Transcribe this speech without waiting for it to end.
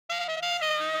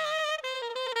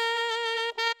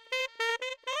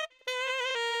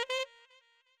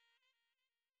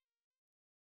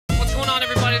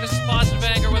This is Positive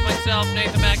Anger with myself,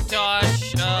 Nathan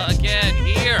McIntosh, again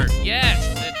here,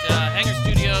 yes, at Hanger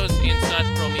Studios inside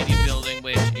the Pro Media Building,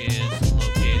 which is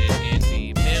located in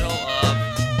the middle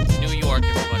of New York,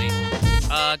 everybody.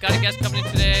 Got a guest coming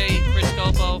in today, Chris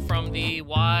Scopo from the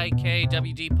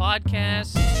YKWD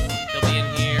podcast. He'll be in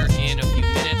here in a few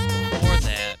minutes. Before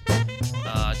that,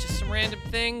 just some random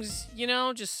things,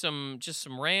 just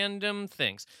some random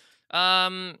things.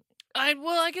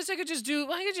 I guess I could just do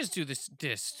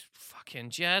this fucking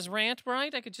jazz rant,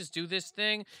 right? I could just do this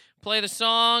thing, play the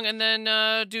song, and then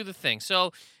do the thing.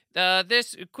 So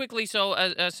this quickly. So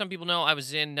as some people know, I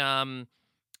was in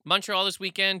Montreal this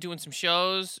weekend doing some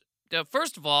shows.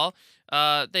 First of all,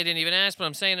 they didn't even ask, but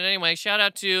I'm saying it anyway. Shout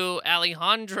out to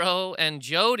Alejandro and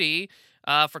Jody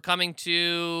for coming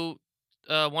to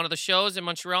one of the shows in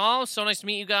Montreal. So nice to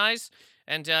meet you guys.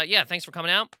 And yeah, thanks for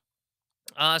coming out.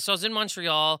 So I was in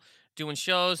Montreal doing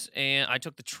shows, and I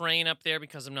took the train up there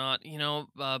because I'm not,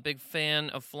 a big fan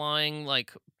of flying,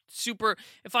 like, super.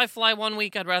 If I fly one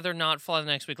week, I'd rather not fly the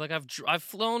next week. Like, I've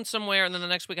flown somewhere, and then the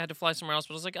next week I had to fly somewhere else,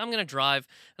 but I was like, I'm going to drive,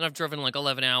 and I've driven, like,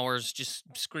 11 hours just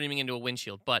screaming into a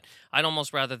windshield. But I'd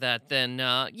almost rather that than,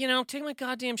 take my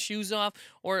goddamn shoes off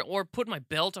or put my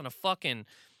belt on a fucking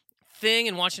thing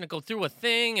and watching it go through a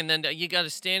thing, and then you got to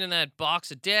stand in that box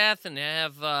of death and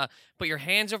have put your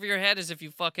hands over your head as if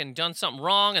you fucking done something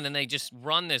wrong, and then they just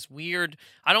run this weird.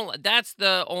 That's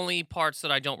the only parts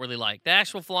that I don't really like. The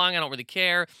actual flying, I don't really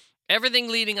care. Everything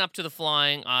leading up to the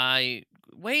flying, I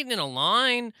waiting in a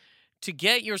line to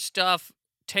get your stuff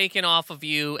taken off of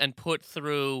you and put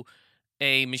through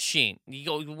a machine. You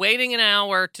go waiting an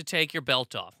hour to take your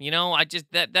belt off.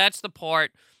 That's the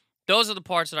part. Those are the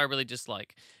parts that I really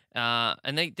dislike.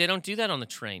 And they don't do that on the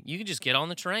train. You can just get on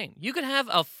the train. You could have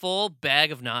a full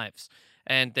bag of knives,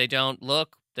 and they don't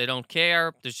look, they don't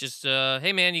care. There's just,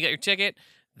 hey man, you got your ticket.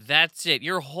 That's it.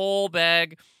 Your whole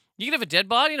bag. You could have a dead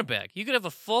body in a bag. You could have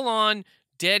a full-on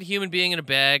dead human being in a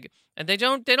bag, and they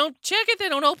don't check it. They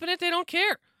don't open it. They don't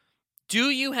care. Do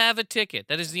you have a ticket?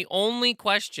 That is the only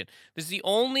question. This is the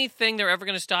only thing they're ever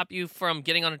going to stop you from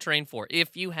getting on a train for.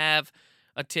 If you have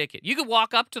a ticket, you could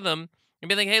walk up to them and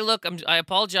be like, hey, look, I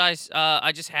apologize.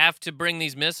 I just have to bring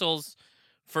these missiles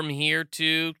from here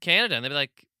to Canada. And they'd be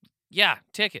like, yeah,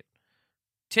 ticket.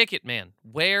 Ticket, man.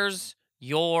 Where's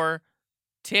your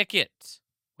ticket?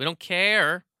 We don't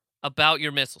care about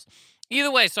your missiles.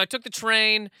 Either way, so I took the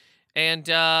train, and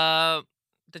the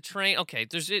train, okay,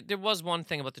 there was one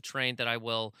thing about the train that I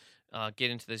will get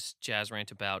into this jazz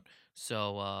rant about.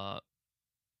 So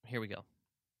here we go.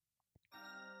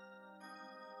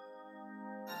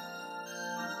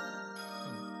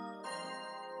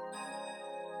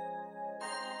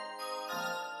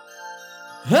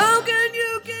 How can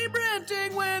you keep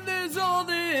ranting when there's all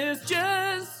this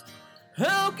jazz?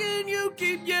 How can you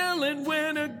keep yelling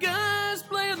when a guy's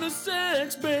playing the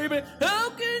sax, baby?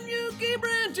 How can you keep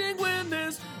ranting when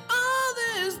there's all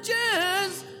this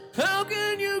jazz? How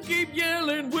can you keep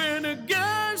yelling when a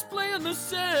guy's playing the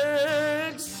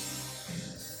sax?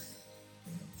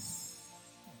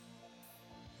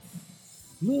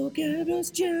 Look at us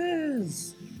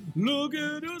jazz. Look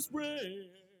at us rant.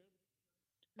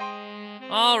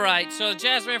 All right, so the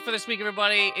jazz rant for this week,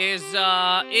 everybody, is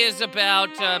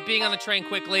about being on the train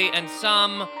quickly and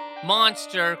some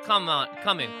monster. Come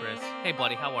in, Chris. Hey,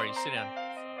 buddy, how are you? Sit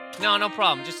down. No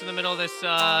problem. Just in the middle of this.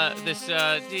 Have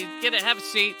a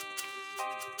seat.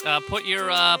 Put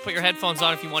your headphones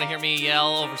on if you want to hear me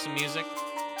yell over some music.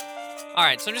 All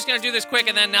right, so I'm just gonna do this quick,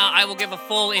 and then I will give a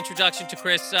full introduction to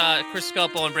Chris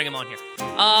Scopo and bring him on here.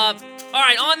 All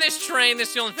right, on this train, this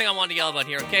is the only thing I wanted to yell about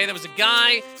here, okay? There was a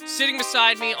guy sitting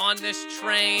beside me on this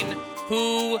train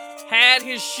who had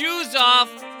his shoes off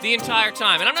the entire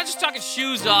time. And I'm not just talking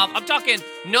shoes off, I'm talking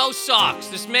no socks.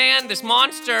 This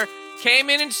monster, came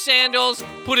in sandals,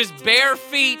 put his bare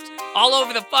feet all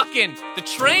over the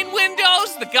train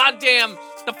windows,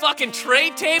 the fucking tray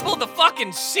table, the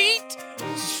fucking seat,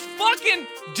 fucking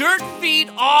dirt feet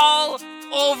all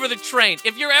over the train.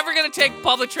 If you're ever gonna take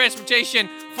public transportation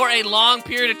for a long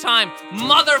period of time,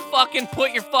 motherfucking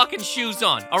put your fucking shoes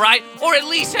on, all right? Or at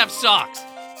least have socks.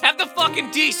 Have the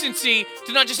fucking decency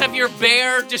to not just have your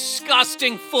bare,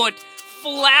 disgusting foot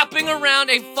flapping around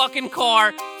a fucking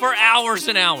car for hours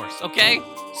and hours, okay?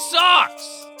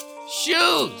 Socks.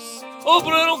 Shoes. Oh,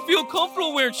 but I don't feel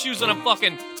comfortable wearing shoes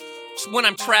when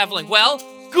I'm traveling. Well,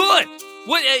 good.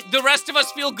 What, the rest of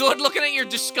us feel good looking at your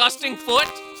disgusting foot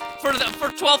for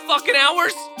 12 fucking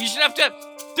hours? You should have to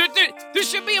There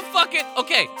should be a fucking...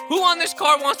 Okay, who on this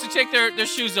car wants to take their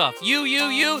shoes off? You.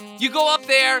 You go up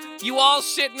there. You all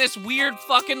sit in this weird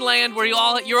fucking land where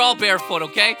you're all barefoot,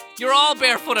 okay? You're all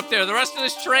barefoot up there. The rest of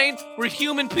this train, we're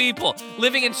human people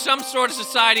living in some sort of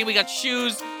society. We got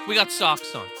shoes. We got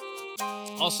socks on.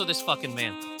 Also, this fucking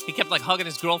man. He kept, like, hugging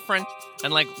his girlfriend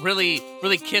and, like, really,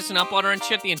 really kissing up on her and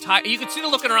shit the entire... You could see the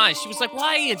look in her eyes. She was like,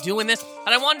 why are you doing this?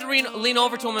 And I wanted to lean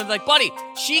over to him and be like, buddy,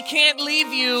 she can't leave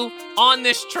you on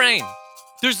this train.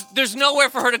 There's nowhere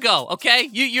for her to go, okay?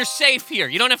 You're safe here.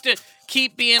 You don't have to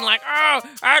keep being like, oh,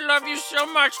 I love you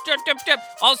so much.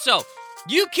 Also,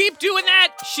 you keep doing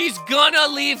that, she's gonna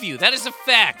leave you. That is a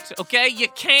fact, okay? You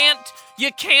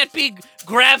can't be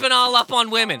grabbing all up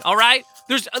on women, all right?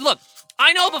 Look,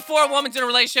 I know before a woman's in a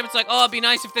relationship, it's like, oh, it'd be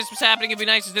nice if this was happening, it'd be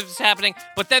nice if this was happening.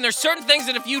 But then there's certain things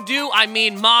that if you do, I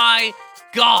mean, my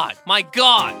God.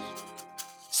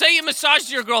 Say you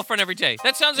massage your girlfriend every day.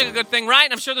 That sounds like a good thing, right?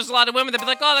 And I'm sure there's a lot of women that'd be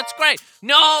like, oh, that's great.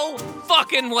 No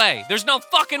fucking way. There's no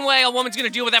fucking way a woman's gonna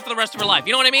deal with that for the rest of her life.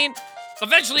 You know what I mean?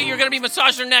 Eventually, you're gonna be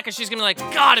massaging her neck and she's gonna be like,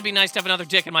 God, it'd be nice to have another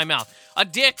dick in my mouth. A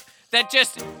dick that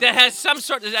has some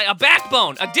sort of, a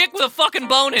backbone. A dick with a fucking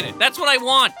bone in it. That's what I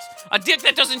want. A dick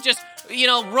that doesn't just,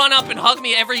 run up and hug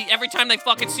me every time they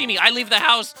fucking see me. I leave the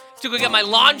house to go get my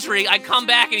laundry. I come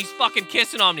back and he's fucking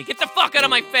kissing on me. Get the fuck out of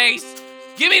my face.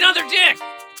 Give me another dick.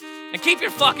 And keep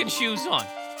your fucking shoes on.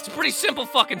 It's a pretty simple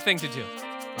fucking thing to do.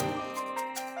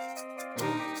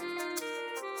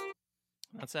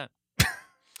 That's that.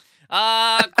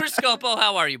 Chris Scopo,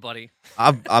 how are you, buddy?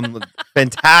 I'm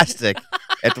fantastic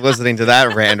after listening to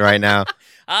that rant right now.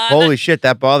 Holy shit,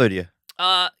 that bothered you.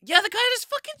 Yeah, the guy had his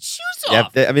fucking shoes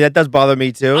off. Yeah, I mean, that does bother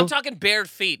me too. I'm talking bare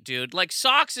feet, dude. Like,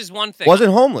 socks is one thing.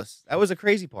 Wasn't homeless. That was a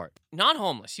crazy part. Not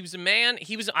homeless. He was a man.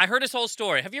 I heard his whole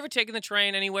story. Have you ever taken the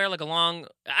train anywhere, like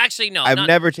actually, no. I've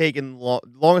never taken,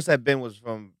 longest I've been was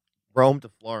from Rome to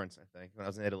Florence, I think, when I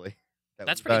was in Italy.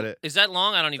 That's pretty, it. Is that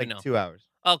long? I don't even know. 2 hours.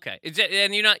 Okay.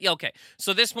 And you're not, okay.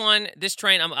 So this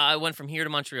train, I went from here to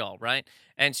Montreal, right?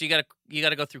 And so you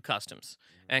gotta go through customs.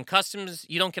 And customs,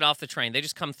 you don't get off the train. They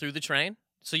just come through the train.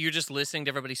 So you're just listening to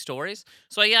everybody's stories.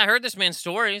 So yeah, I heard this man's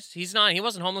stories. He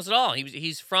wasn't homeless at all.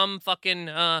 He's from fucking,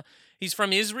 he's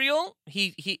from Israel.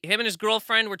 Him and his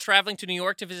girlfriend were traveling to New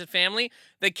York to visit family.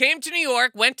 They came to New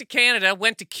York, went to Canada,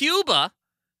 went to Cuba,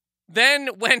 then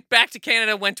went back to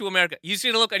Canada, went to America. You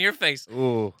see the look on your face.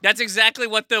 Ooh. That's exactly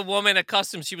what the woman at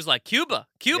customs, she was like, Cuba.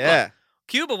 Yeah.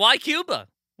 Cuba, why Cuba?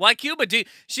 Why Cuba?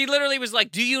 She literally was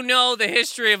like, do you know the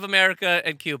history of America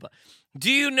and Cuba?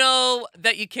 Do you know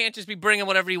that you can't just be bringing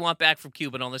whatever you want back from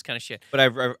Cuba and all this kind of shit? But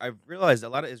I've realized a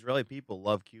lot of Israeli people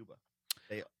love Cuba.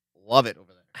 They love it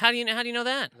over there. How do you know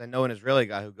that? I know an Israeli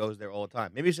guy who goes there all the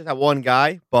time. Maybe it's just that one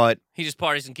guy, but he just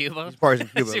parties in Cuba. He's parties in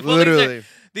Cuba. See, well, literally,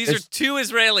 these are two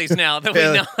Israelis now that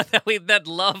we know that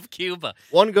love Cuba.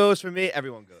 One goes for me.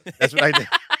 Everyone goes. That's what I do.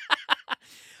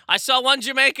 I saw one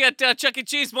Jamaica at Chuck E.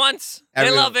 Cheese once.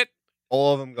 They love it.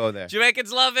 All of them go there.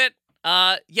 Jamaicans love it.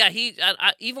 Yeah,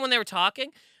 even when they were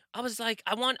talking, I was like,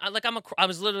 I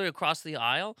was literally across the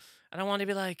aisle, and I wanted to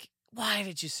be like, why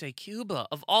did you say Cuba?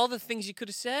 Of all the things you could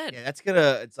have said. Yeah,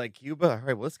 it's like Cuba. All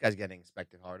right, well, this guy's getting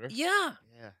inspected harder. Yeah.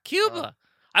 Cuba.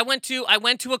 I went to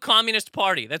a communist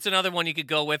party. That's another one you could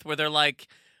go with where they're like,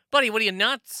 buddy, what are you,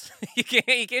 nuts? you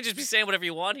can't just be saying whatever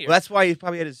you want here. Well, that's why he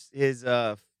probably had his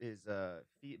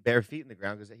bare feet in the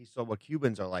ground, because he saw what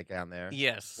Cubans are like down there.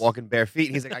 Yes. Walking bare feet.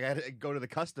 And he's like, I got to go to the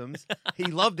customs. He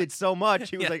loved it so much.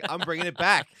 He was like, I'm bringing it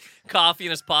back. Coffee in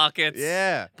his pockets.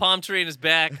 Yeah. Palm tree in his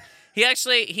back. He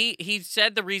actually, he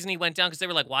said the reason he went down, because they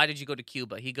were like, why did you go to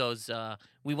Cuba? He goes,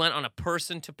 we went on a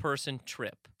person-to-person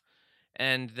trip.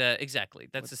 And exactly.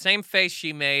 That's the same face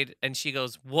she made. And she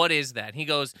goes, what is that? He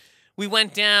goes, we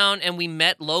went down and we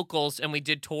met locals and we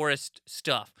did tourist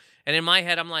stuff. And in my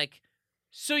head, I'm like,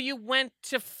 so you went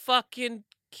to fucking,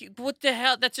 what the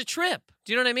hell? That's a trip.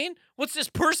 Do you know what I mean? What's this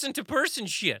person-to-person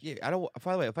shit? Yeah,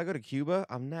 by the way, if I go to Cuba,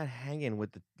 I'm not hanging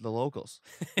with the locals.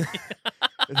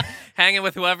 Hanging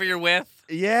with whoever you're with?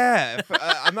 Yeah.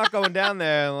 I'm not going down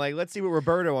there and like, let's see what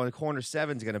Roberto on corner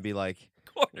 7's going to be like.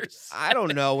 Quarters. I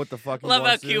don't know what the fuck he Love how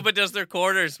wants to Cuba does their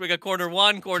quarters. We got quarter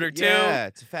 1, quarter 2. Yeah,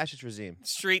 it's a fascist regime.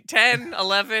 Street 10,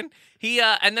 11.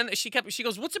 And then she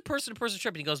goes, what's a person-to-person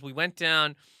trip? And he goes, we went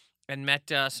down and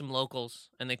met some locals,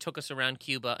 and they took us around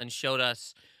Cuba and showed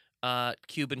us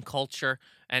Cuban culture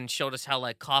and showed us how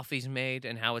like coffee's made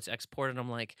and how it's exported. I'm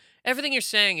like, everything you're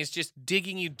saying is just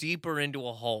digging you deeper into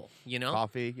a hole, you know?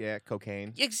 Coffee, yeah,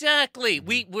 cocaine. Exactly.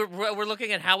 We're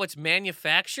looking at how it's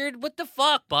manufactured. What the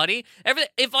fuck, buddy?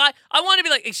 If I want to be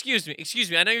like, excuse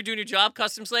me. I know you're doing your job,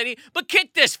 customs lady, but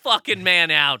kick this fucking man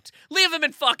out. Leave him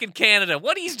in fucking Canada.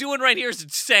 What he's doing right here is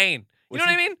insane. You know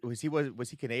what I mean? Was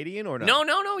he Canadian or no?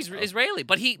 No. He's Israeli,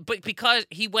 but because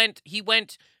he went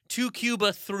to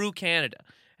Cuba through Canada,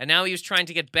 and now he was trying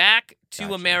to get back to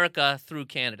Gotcha. America through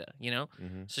Canada. You know.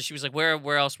 Mhm. So she was like,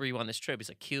 "Where else were you on this trip?" He's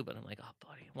like, "Cuba." And I'm like, "Oh,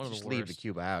 buddy, one of Just the leave worst." the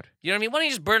Cuba out. You know what I mean? Why don't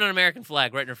you just burn an American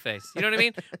flag right in her face? You know what I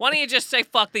mean? Why don't you just say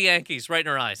 "fuck the Yankees" right in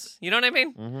her eyes? You know what I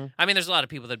mean? Mm-hmm. I mean, there's a lot of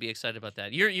people that'd be excited about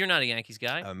that. You're not a Yankees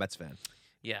guy. I'm a Mets fan.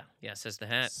 Yeah, says the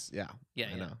hat. Yeah. Yeah, I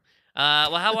yeah. know.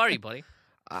 Well, how are you, buddy?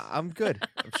 I'm good.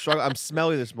 I'm struggling. I'm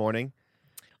smelly this morning.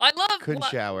 I love. Couldn't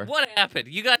shower. What happened?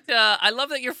 You got. I love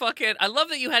that you're fucking. I love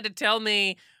that you had to tell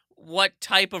me what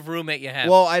type of roommate you have.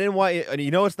 Well, I didn't want you. And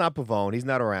you know it's not Pavone. He's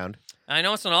not around. I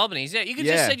know it's in Albany. Yeah, you could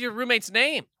Yeah. just say your roommate's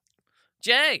name,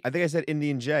 Jay. I think I said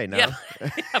Indian J. No. Yeah,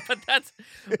 yeah, but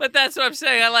that's what I'm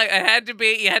saying.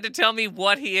 You had to tell me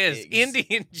what he is. Ex-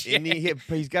 Indian Jay.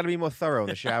 He's got to be more thorough in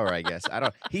the shower, I guess.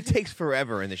 He takes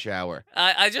forever in the shower.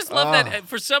 I just love Oh. that.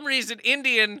 For some reason,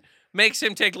 Indian makes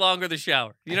him take longer to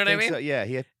shower. You know what I think mean? so, yeah.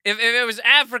 If it was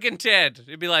African Ted,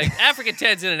 it'd be like African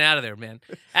Ted's in and out of there, man.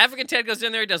 African Ted goes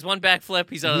in there, he does one backflip,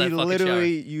 he's out of He that fucking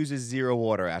literally shower. uses zero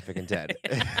water, African Ted.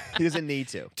 He doesn't need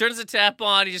to. Turns the tap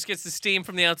on, he just gets the steam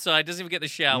from the outside, doesn't even get in the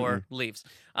shower, leaves.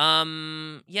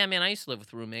 Yeah, man, I used to live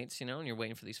with roommates, you know, and you're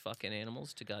waiting for these fucking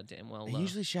animals to goddamn well. He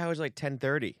usually showers like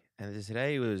 10:30, and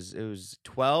today it was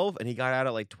 12, and he got out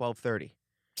at like 12:30.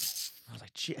 I was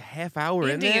like, "Gee, a half hour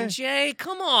in Indian there? Jay,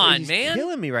 come Dude, on, he's man.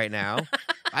 killing me right now."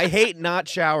 I hate not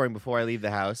showering before I leave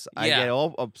the house. I Yeah. get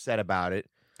all upset about it.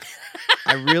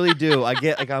 I really do. I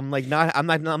get like I'm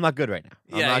not good right now.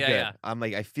 I'm Yeah, not yeah, good. yeah. I'm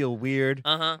like I feel weird.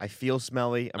 Uh-huh. I feel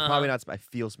smelly. I'm probably not. I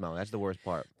feel smelly. That's the worst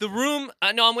part. The room,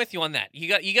 no, I'm with you on that. You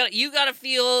got to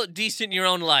feel decent in your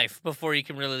own life before you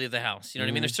can really leave the house. You know what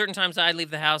I mean? There's certain times I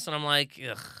leave the house and I'm like,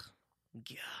 ugh, God.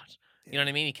 You know what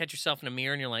I mean? You catch yourself in a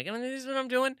mirror and you're like, oh, this is what I'm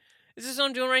doing. Is this what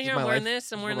I'm doing right here? I'm wearing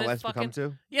this. I'm wearing This this is what my life's fucking.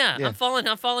 become to. Yeah, Yeah.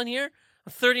 I'm falling here. A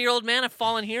 30-year-old man, I've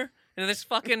fallen here into this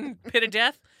fucking pit of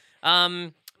death.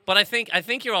 But I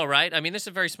think you're all right. I mean, this is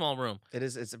a very small room. It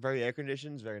is. It's very air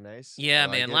conditioned. It's very nice. Yeah, I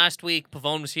like man. it. Last week,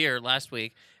 Pavone was here last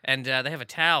week, and they have a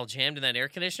towel jammed in that air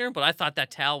conditioner. But I thought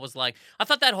that towel was like, I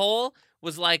thought that hole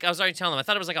was like, I was already telling them, I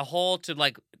thought it was like a hole to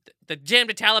like, the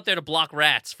jammed a towel up there to block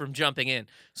rats from jumping in.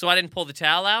 So I didn't pull the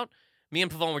towel out. Me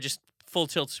and Pavone were just full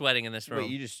tilt sweating in this room.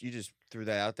 Wait, you just threw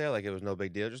that out there like it was no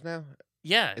big deal just now?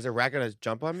 Yeah. Is a rat gonna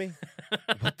jump on me?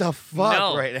 What the fuck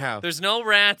No, right now? There's no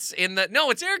rats in the.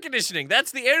 No, it's air conditioning.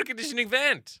 That's the air conditioning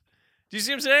vent. Do you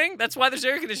see what I'm saying? That's why there's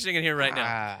air conditioning in here right now.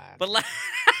 Ah. But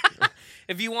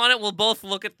if you want it, we'll both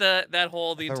look at that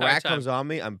hole the If a entire rat time. comes on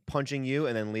me, I'm punching you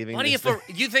and then leaving. Buddy, this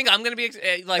you think I'm gonna be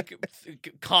like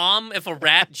calm if a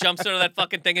rat jumps out of that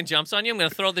fucking thing and jumps on you? I'm gonna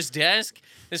throw this desk,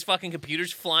 this fucking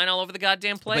computer's flying all over the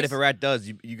goddamn place. But if a rat does,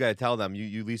 you gotta tell them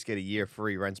you at least get a year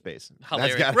free rent space. That's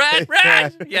hilarious, gotta-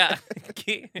 rat, yeah.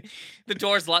 The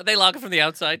doors lock. They lock it from the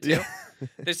outside too. Yeah.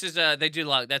 This is they do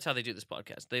lock. That's how they do this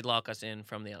podcast. They lock us in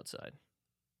from the outside,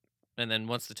 and then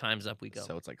once the time's up, we go.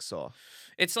 So it's like Saw.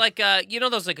 It's like you know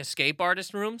those like escape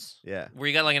artist rooms Yeah. where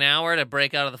you got like an hour to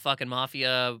break out of the fucking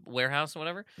mafia warehouse or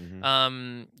whatever.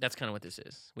 Mhm. That's kind of what this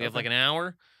is. We have Okay. like an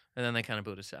hour, and then they kind of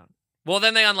boot us out. Well,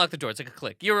 then they unlock the door. It's like a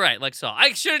click. You're right, like Saw.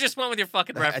 I should have just went with your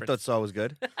fucking I reference. thought Saw was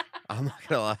good. I'm not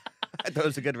gonna lie. I thought it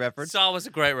was a good reference. Saw was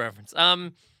a great reference.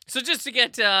 So just to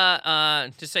get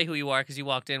to say who you are, because you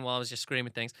walked in while I was just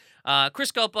screaming things.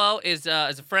 Chris Copo is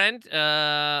a friend.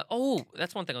 Oh,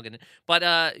 that's one thing I'll get into. But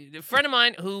a friend of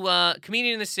mine who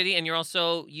comedian in the city, and you're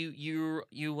also you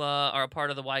are a part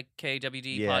of the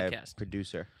YKWd podcast.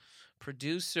 Producer.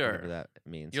 Producer. Whatever that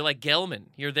means. You're like Gelman.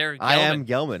 You're there. Gelman. I am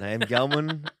Gelman. I am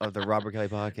Gelman of the Robert Kelly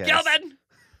podcast. Gelman.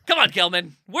 Come on,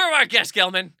 Gelman. Where are our guests,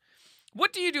 Gelman?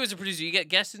 What do you do as a producer? You get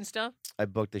guests and stuff? I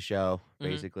booked the show. Mhm.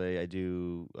 Basically, I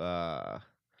do. I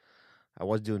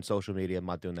was doing social media. I'm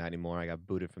not doing that anymore. I got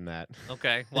booted from that.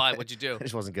 Okay. Why? What'd you do? I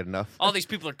just wasn't good enough. All these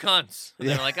people are cunts. And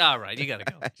they're like, all right, you gotta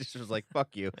go. I just was like,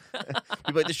 fuck you.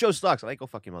 People like, the show sucks. I'm like, go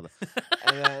fuck your mother.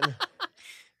 And then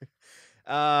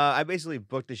I basically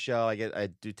booked the show. I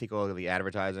do take all of the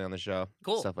advertising on the show.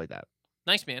 Cool. Stuff like that.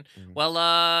 Nice, man. Mhm. Well,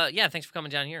 yeah, thanks for coming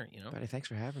down here, you know. Buddy, thanks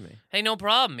for having me. Hey, no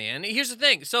problem, man. Here's the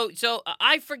thing. So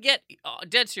I forget,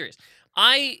 dead serious.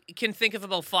 I can think of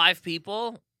about 5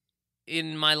 people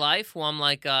in my life who I'm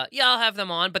like, yeah, I'll have them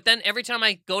on. But then every time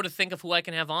I go to think of who I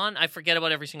can have on, I forget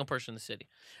about every single person in the city.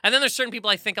 And then there's certain people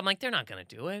I think I'm like, they're not going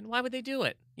to do it. Why would they do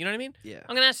it? You know what I mean? Yeah.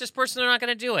 I'm going to ask this person, they're not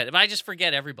going to do it. If I just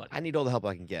forget everybody. I need all the help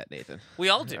I can get, Nathan. We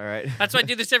all do. All right. That's why I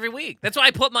do this every week. That's why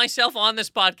I put myself on this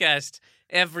podcast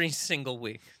every single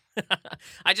week.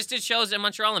 I just did shows in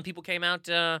Montreal, and people came out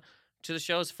to the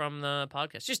shows from the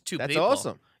podcast. Just two That's people.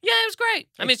 awesome. Yeah, it was great.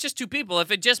 I mean, it's just two people.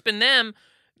 If it just been them,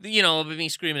 you know, it would be me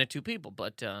screaming at two people.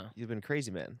 But You've been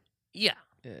crazy, man. yeah,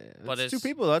 Yeah. But That's two it's-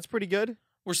 people. That's pretty good.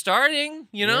 we're starting.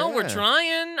 You know, we're Yeah.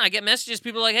 trying. I get messages.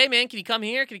 People are like, "Hey, man, can you come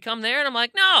here? Can you come there?" And I'm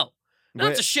like, "No, no,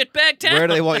 Where- it's a shitbag town." Where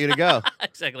do they want you to go?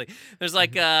 Exactly. There's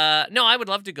like, no, I would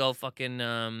love to go fucking.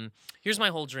 Here's my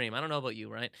whole dream. I don't know about you,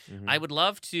 right? Mhm. I would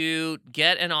love to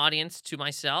get an audience to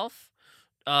myself,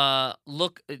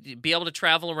 be able to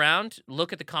travel around,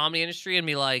 look at the comedy industry, and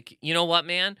be like, you know what,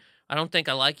 man? I don't think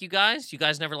I like you guys. You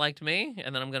guys never liked me,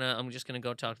 and then I'm just gonna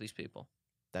go talk to these people.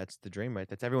 That's the dream, right?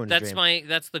 That's everyone's That's dream.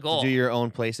 that's the goal. To do your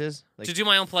own places. Like, To do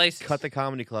my own place. cut the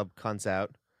comedy club cunts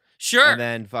out. Sure. And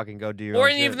then fucking go do your Or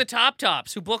own even shit. the top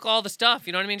tops who book all the stuff.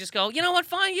 You know what I mean? Just go. You know what?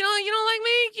 Fine. You don't like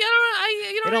me.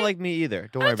 You They don't don't like me either.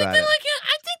 Don't I worry don't think about they it. like it.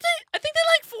 I think they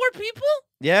like 4 people.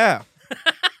 Yeah.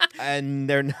 And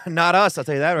they're not us, I'll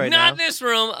tell you that right Not now. in this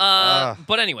room. Ugh.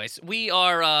 But anyways, we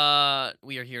are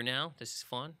here now. This is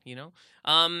fun, you know.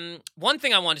 One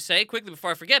thing I want to say quickly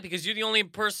before I forget, because you're the only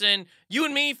person, you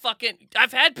and me,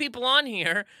 I've had people on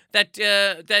here that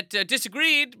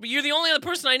disagreed, but you're the only other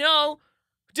person I know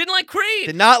who didn't like Creed.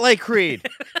 Did not like Creed.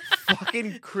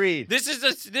 Fucking Creed. This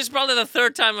is probably the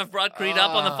 3rd time I've brought Creed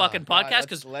up on the fucking God, podcast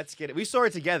because let's get it. We saw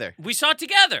it together. we saw it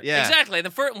together. Yeah. Exactly.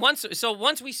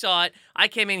 Once we saw it, I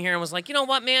came in here and was like, you know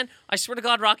what, man? I swear to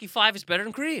God, Rocky V is better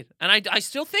than Creed, and I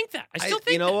still think that. I still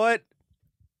think you know that. what?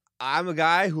 I'm a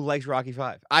guy who likes Rocky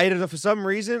V. For some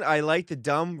reason I like the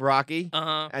dumb Rocky.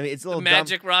 Uh-huh. I mean, it's a The little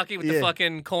Magic Rocky with the Yeah.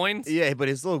 fucking coins. dumb. Yeah, but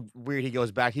it's a little weird. He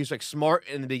goes back. He was like smart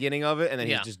in the beginning of it, and then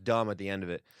Yeah. he's just dumb at the end of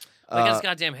it. Like his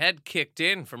goddamn head kicked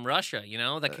in from Russia, you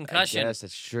know? The concussion. Yes,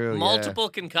 that's true. Multiple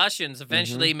concussions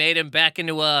eventually made him back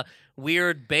into a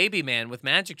weird baby man with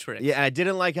magic tricks. Yeah, and I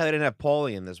didn't like how they didn't have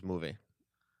Paulie in this movie.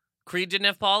 Creed didn't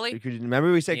have Paulie?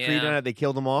 Remember we said Yeah. Creed didn't have, they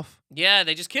killed him off? Yeah,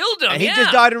 they just killed him. And he yeah.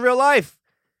 just died in real life.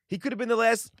 He could have been the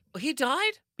last. He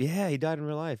died? Yeah, he died in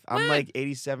real life. I'm When? like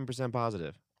 87%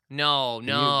 positive. No, you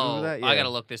Google that? I Yeah. gotta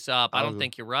look this up. I I'll don't go-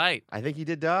 think you're right. I think he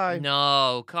did die.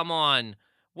 No, come on.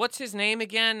 What's his name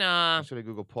again? I'm just gonna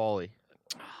Google Paulie.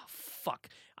 Oh, fuck.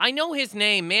 I know his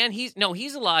name, man. He's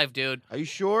alive, dude. Are you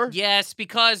sure? Yes,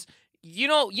 because you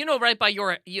know right by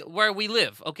where we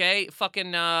live, okay?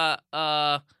 Fucking oh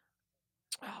God.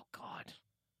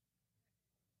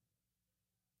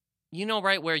 You know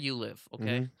right where you live,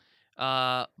 okay?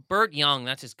 Burt Young,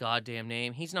 that's his goddamn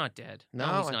name. He's not dead. No,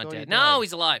 he's I not thought he dead. died. No,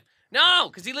 he's alive. No,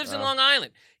 because he lives in Oh. Long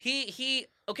Island. He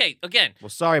okay, again, Well,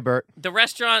 sorry, Bert. the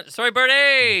restaurant. Sorry, Bert.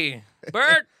 Hey,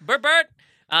 Bert.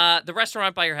 The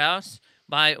restaurant by your house,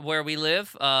 by where we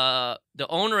live. The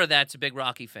owner of that's a big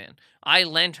Rocky fan. I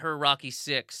lent her Rocky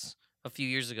 6 a few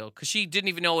years ago because she didn't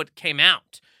even know it came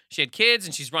out. She had kids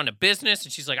and she's run a business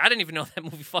and she's like, I didn't even know that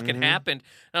movie fucking Mhm. happened.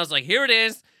 And I was like, here it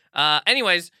is.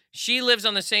 Anyways, she lives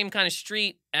on the same kind of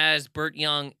street as Burt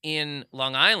Young in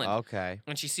Long Island. Okay.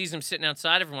 And she sees him sitting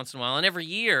outside every once in a while. And every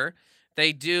year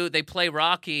they play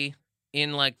Rocky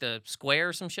in like the square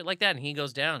or some shit like that, and he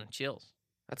goes down and chills.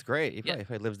 That's great. He Yeah.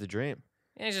 probably lives the dream.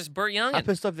 And he's just Burt Young. How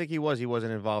pissed off think he was? He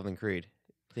wasn't involved in Creed.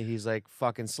 I think he's like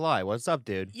fucking Sly. What's up,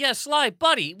 dude? Yeah, Sly,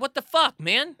 buddy, what the fuck,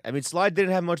 man? I mean, Sly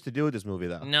didn't have much to do with this movie,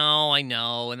 though. No, I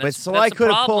know, and But that's Sly the could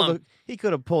have problem.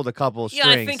 pulled a couple of Yeah,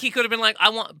 strings. I think he could have been like,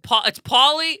 it's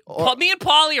Paulie. Or- Me and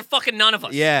Paulie are fucking none of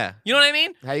us. Yeah. You know what I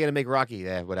mean? How you gonna make Rocky?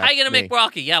 Yeah. How you gonna make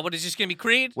Rocky? Yeah, what is this gonna be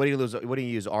Creed? What do you lose? What do you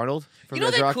use? Arnold from You know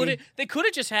as Rocky? they could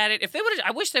have just had it if they would.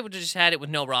 I wish they would have just had it with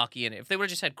no Rocky in it. If they would have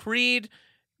just had Creed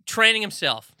training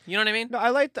himself. You know what I mean? No, I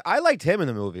liked him in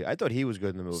the movie. I thought he was good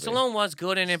in the movie. Stallone was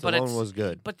good in it, but Stallone it's was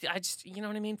good. But I just, you know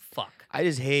what I mean? Fuck. I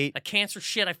just hate. The cancer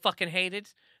shit I fucking hated.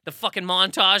 The fucking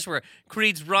montage where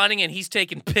Creed's running and he's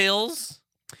taking pills.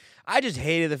 I just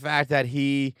hated the fact that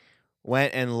he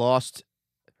went and lost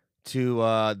to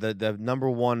the number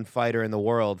one fighter in the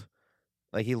world.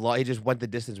 Like he just went the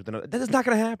distance with another. That is not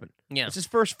gonna happen. Yeah. It's his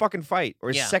first fucking fight or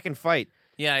his Yeah. second fight.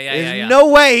 Yeah. There's no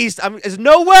way there's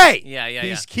no way. Yeah.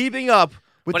 He's keeping up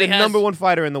with But the he has- number one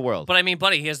fighter in the world. But I mean,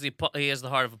 buddy, he has the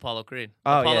heart of Apollo Creed.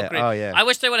 Oh, Apollo yeah. Creed. Oh, yeah. I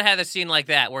wish they would have had a scene like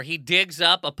that where he digs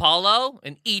up Apollo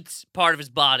and eats part of his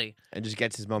body, And just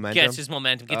gets his momentum. gets his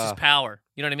gets his power.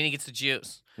 You know what I mean? He gets the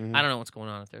juice. Mhm. I don't know what's going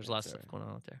on out there. There's lots of That's stuff going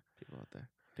on out there. People out there.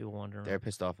 people wandering They're around.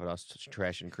 pissed off at us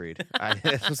trash and Creed.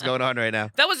 That's what's going on right now.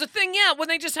 That was the thing, yeah. When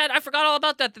they just had, I forgot all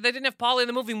about that. That they didn't have Polly in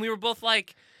the movie, and we were both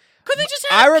like, could they just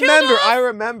have? I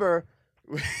remember.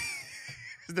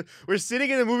 We're sitting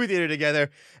in the movie theater together,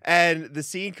 and the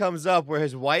scene comes up where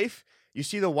his wife. You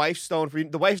see the wife stone for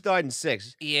the wife died in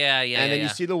 6. Yeah, yeah. And then you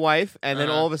see the wife, and then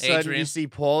all of a sudden Adrian. you see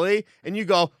Paulie, and you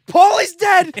go, "Paulie's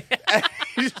dead!"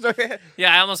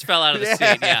 Yeah, I almost fell out of the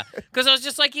Yeah. seat. Yeah, because I was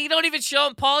just like, you don't even show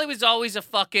him. Paulie was always a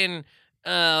fucking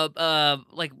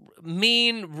like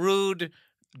mean, rude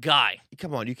guy.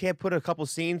 Come on, you can't put a couple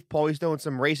scenes. Paulie's doing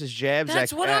some racist jabs.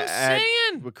 That's what I'm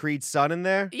saying. With Creed's son in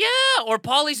there. Yeah, or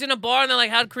Paulie's in a bar and they're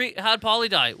like, how'd Paulie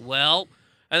die? Well,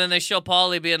 and then they show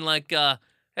Paulie being like,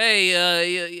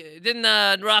 hey,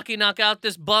 didn't Rocky knock out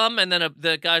this bum? And then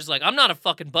the guy's like, I'm not a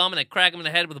fucking bum. And they crack him in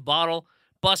the head with a bottle,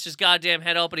 bust his goddamn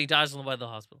head open. He dies on the way to the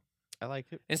hospital. I like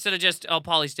it. Instead of just, oh,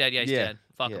 Paulie's dead. Yeah, he's Yeah, dead.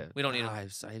 Fuck him. We don't need him.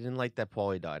 I didn't like that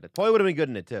Paulie died. Paulie would have been good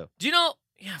in it too. Do you know?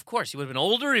 Yeah, of course. He would have been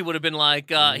older. He would have been like,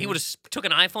 he would have took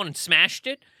an iPhone and smashed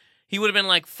it. He would have been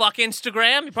like, fuck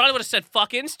Instagram. He probably would have said,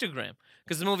 fuck Instagram.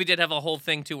 Because the movie did have a whole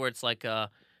thing, too, where it's like,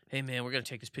 hey, man, we're going to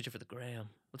take this picture for the gram.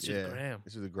 Let's do the gram.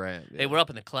 This is the gram. Hey, we're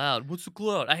up in the cloud. What's the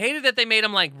cloud? I hated that they made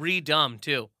him, like, re-dumb,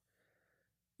 too.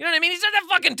 You know what I mean? He's not that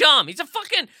fucking dumb. He's a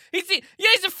fucking, he's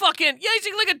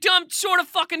like a dumb, sort of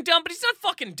fucking dumb, but he's not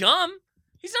fucking dumb.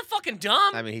 He's not fucking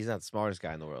dumb. I mean, he's not the smartest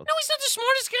guy in the world. No, he's not the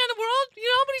smartest guy in the world,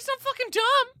 but he's not fucking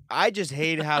dumb. I just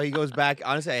hate how he goes back.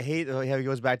 Honestly, I hate how he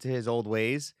goes back to his old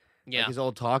ways. Yeah. Like his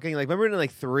old talking. Like, remember in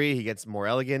like 3, he gets more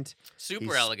elegant. Super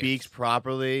he elegant. Speaks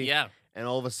properly. Yeah. And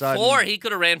all of a sudden. 4, he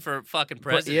could have ran for fucking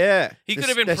president. Yeah. He could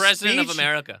have been president of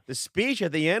America. The speech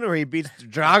at the end where he beats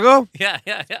Drago. Yeah.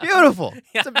 Beautiful.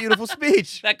 Yeah. It's a beautiful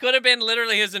speech. That could have been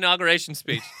literally his inauguration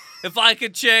speech. If I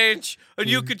could change, and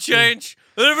you could change,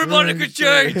 and everybody could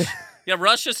change. Yeah,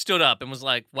 Russia stood up and was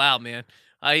like, wow, man,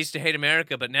 I used to hate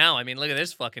America, but now, I mean, look at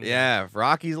this fucking guy. Yeah,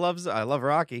 I love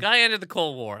Rocky. Guy ended the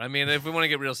Cold War. I mean, if we want to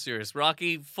get real serious,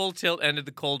 Rocky full tilt ended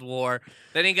the Cold War.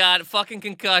 Then he got fucking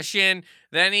concussion.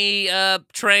 Then he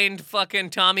trained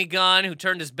fucking Tommy Gunn, who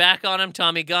turned his back on him.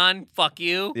 Tommy Gunn, fuck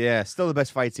you. Yeah, still the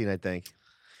best fight scene, I think.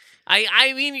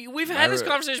 I mean, we've had this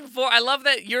conversation before. I love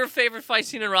that your favorite fight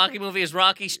scene in a Rocky movie is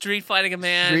Rocky street fighting a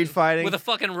man. Street fighting. With a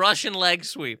fucking Russian leg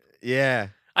sweep. Yeah.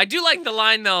 I do like the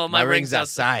line, though, my ring's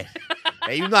outside.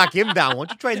 Hey, you knock him down. Why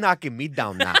don't you try knocking me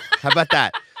down now? How about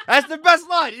that? That's the best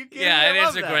line. You can't. Yeah, it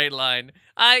is a great line.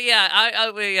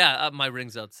 My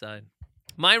ring's outside.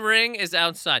 My ring is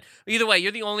outside. Either way,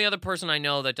 you're the only other person I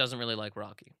know that doesn't really like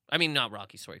Rocky. I mean, not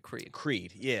Rocky, sorry, Creed.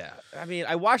 Creed, yeah. I mean,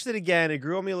 I watched it again. It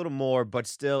grew on me a little more, but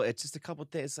still, it's just a couple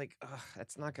things. It's like,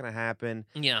 that's not going to happen.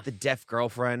 Yeah. The deaf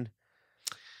girlfriend.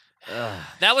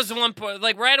 That was the one point,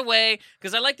 like right away,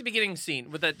 because I like the beginning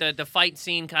scene with the fight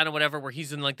scene, kind of whatever, where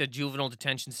he's in like the juvenile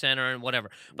detention center and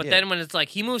whatever. But then when it's like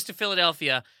he moves to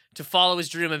Philadelphia to follow his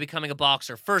dream of becoming a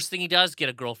boxer, first thing he does, get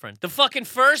a girlfriend. The fucking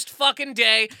first fucking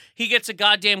day, he gets a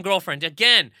goddamn girlfriend.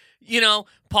 Again, you know,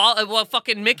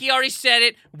 fucking Mickey already said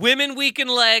it. Women weaken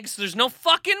legs. There's no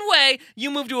fucking way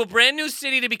you move to a brand new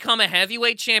city to become a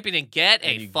heavyweight champion and get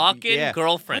a fucking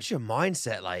girlfriend. What's your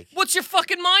mindset like? What's your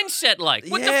fucking mindset like?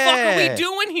 What the fuck are we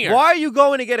doing here? Why are you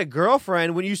going to get a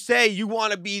girlfriend when you say you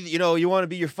want to be, you want to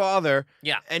be your father?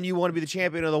 Yeah. And you want to be the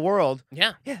champion of the world?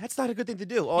 Yeah. Yeah, that's not a good thing to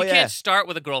do. Oh, you can't start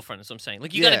with a girlfriend, is what I'm saying.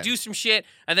 Like, you got to do some shit,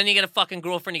 and then you get a fucking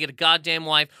girlfriend, you get a goddamn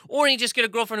wife, or you just get a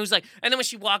girlfriend who's like, and then when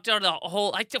she walked out of the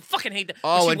whole, I fucking hate that.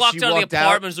 Oh, when she walked out of the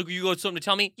apartment, like, you got something to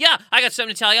tell me? Yeah, I got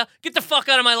something to tell you. Get the fuck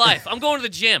out of my life. I'm going to the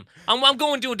gym. I'm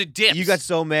going doing the dips. You got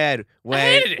so mad I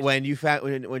hated it. when you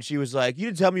found when she was like, you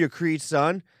didn't tell me you're Creed's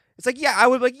son. It's like, yeah, I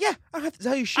would be like, yeah, I don't have to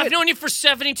tell you shit. I've known you for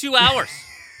 72 hours.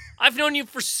 I've known you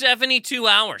for 72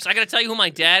 hours. I got to tell you who my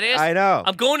dad is? I know.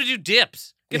 I'm going to do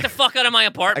dips. Get the fuck out of my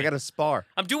apartment. I got to spar.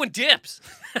 I'm doing dips.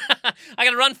 I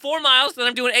got to run 4 miles, then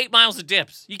I'm doing 8 miles of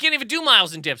dips. You can't even do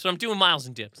miles and dips, so I'm doing miles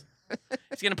and dips.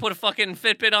 He's going to put a fucking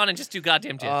Fitbit on and just do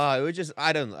goddamn dips. It was just,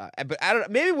 I don't.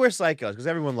 Maybe we're psychos because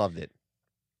everyone loved it.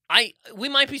 We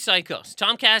might be psychos.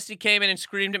 Tom Cassidy came in and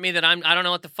screamed at me that I don't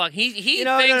know what the fuck. He thinks...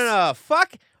 No.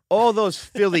 Fuck all those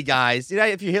Philly guys.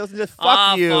 If you listen to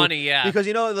fuck you. Funny, yeah. Because,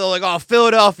 they're like, oh,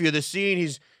 Philadelphia, the scene,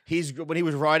 he's when he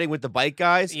was riding with the bike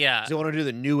guys. Yeah. They want to do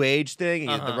the new age thing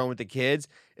and the run with the kids.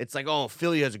 It's like, oh,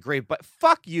 Philly has a great, but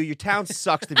fuck you. Your town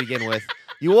sucks to begin with.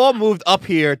 You all moved up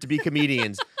here to be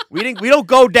comedians. We don't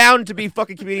go down to be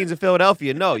fucking comedians in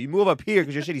Philadelphia. No, you move up here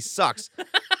because your city sucks.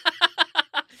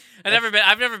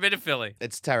 I've never been to Philly.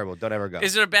 It's terrible. Don't ever go.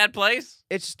 Is it a bad place?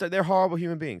 It's just, they're horrible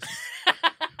human beings.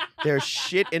 They're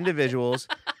shit individuals.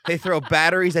 They throw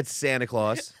batteries at Santa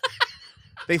Claus.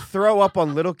 They throw up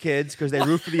on little kids because they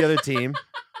root for the other team.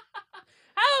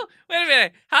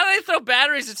 minute. How do they throw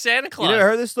batteries at Santa Claus? You never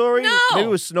heard this story? No. Maybe it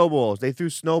was snowballs. They threw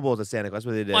snowballs at Santa Claus. That's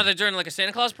what they did. What, they're during like a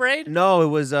Santa Claus parade? No, it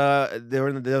was they were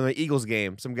in the Eagles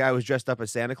game. Some guy was dressed up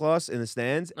as Santa Claus in the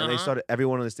stands, and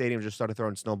everyone in the stadium just started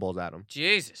throwing snowballs at him.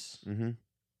 Jesus. Mm-hmm.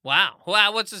 Wow.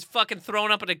 What's this fucking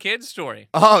thrown up at a kid's story?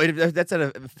 Oh, that's at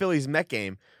a Phillies Met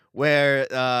game where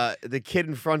the kid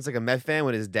in front's like a Met fan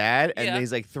with his dad, and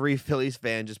these like 3 Phillies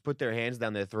fans just put their hands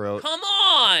down their throat. Come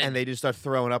on. And they just start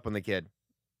throwing up on the kid.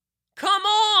 Come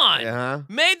on. Uh-huh.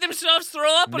 Made themselves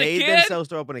throw up on a kid? Made themselves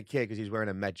throw up on a kid because he's wearing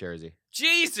a Met jersey.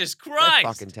 Jesus Christ. That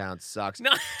fucking town sucks.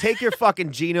 No. Take your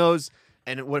fucking Geno's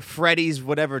and what Freddy's,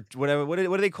 whatever. What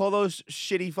do they call those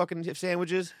shitty fucking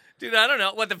sandwiches? Dude, I don't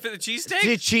know. What, the cheesesteak?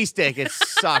 The cheesesteak. It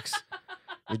sucks.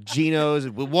 The Geno's,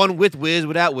 one with whiz,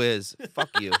 without whiz. Fuck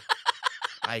you.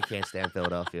 I can't stand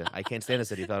Philadelphia. I can't stand the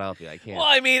city of Philadelphia. I can't. Well,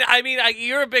 I mean,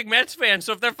 you're a big Mets fan,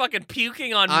 so if they're fucking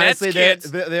puking on Honestly, Mets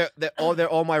kids, they're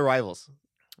all my rivals.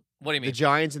 What do you mean? The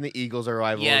Giants and the Eagles are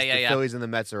rivals. The Yeah. Phillies and the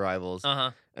Mets are rivals.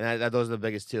 And those are the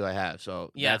biggest 2 I have.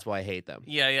 So that's why I hate them.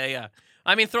 Yeah.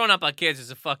 I mean, throwing up on kids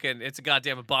is it's a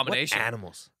goddamn abomination. What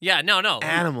animals? Yeah, no.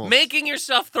 Animals. Making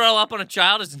yourself throw up on a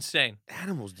child is insane.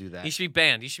 Animals do that. You should be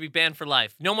banned. You should be banned for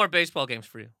life. No more baseball games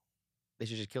for you. They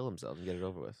should just kill themselves and get it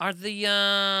over with. Are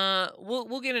the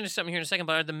we'll get into something here in a second,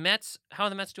 but are the Mets? How are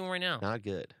the Mets doing right now? Not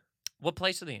good. What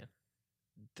place are they in?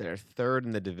 They're 3rd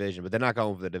in the division, but they're not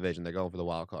going for the division. They're going for the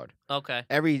wild card. Okay.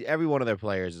 Every one of their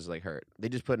players is like hurt. They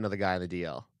just put another guy in the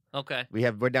DL. Okay.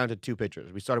 We're down to 2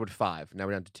 pitchers. We started with 5. Now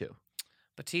we're down to 2.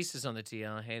 Batista's on the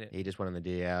DL. I hate it. He just went on the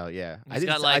DL. Yeah. I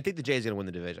I think the Jays are gonna win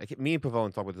the division. Me and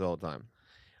Pavone talk about this all the time.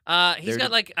 I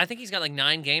think he's got like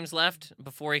 9 games left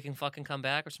before he can fucking come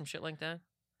back or some shit like that.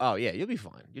 Oh yeah, you'll be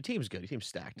fine. Your team's good. Your team's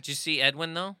stacked. Did you see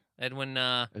Edwin though? Edwin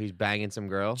he's banging some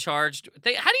girl. Charged.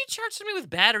 How do you charge somebody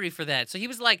with battery for that? So he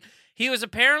was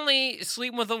apparently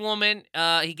sleeping with a woman.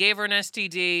 He gave her an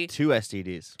STD. 2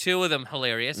 STDs. 2 of them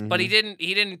hilarious. But he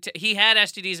he had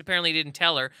STDs, apparently he didn't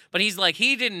tell her. But he's like,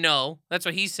 he didn't know. That's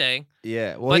what he's saying.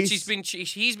 Yeah. Well, but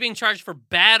he's being charged for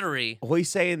battery. Well, he's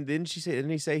saying, didn't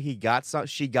he say she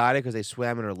got it because they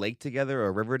swam in a lake together or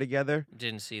a river together?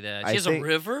 Didn't see that. She has a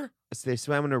river? They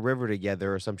swam in a river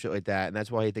together or some shit like that, and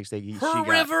that's why he thinks she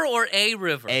river or a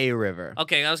river? A river.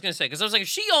 Okay, I was going to say, because I was like, if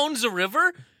she owns a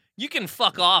river, you can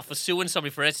fuck off with suing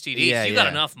somebody for STDs. Yeah, you got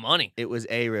enough money. It was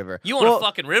a river. You own a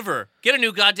fucking river. Get a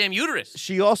new goddamn uterus.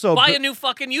 She also buy a new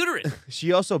fucking uterus.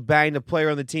 She also banged a player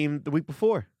on the team the week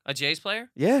before. A Jays player?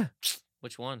 Yeah.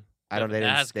 Which one? I don't know.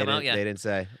 They didn't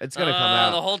say. It's gonna come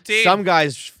out. The whole team. Some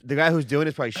guys, the guy who's doing it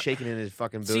is probably shaking in his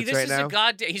fucking boots right now.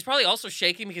 He's probably also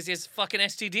shaking because he has fucking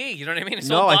STD. You know what I mean?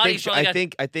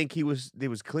 I think he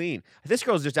was clean. This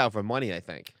girl's just out for money. I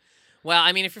think. Well,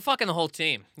 I mean, if you're fucking the whole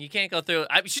team, you can't go through.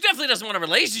 She definitely doesn't want a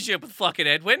relationship with fucking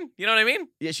Edwin. You know what I mean?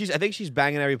 Yeah, I think she's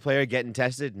banging every player, getting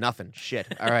tested. Nothing.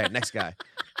 Shit. All right, next guy.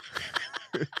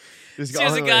 She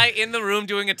has a guy in the room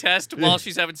doing a test while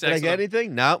she's having sex. Did I get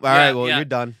anything? No. All right. Well, you're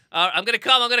done. I'm gonna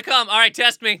come. All right,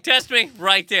 test me.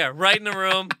 Right there, right in the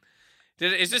room.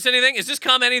 Is this anything? Is this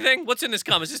cum anything? What's in this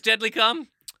cum? Is this deadly cum?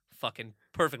 Fucking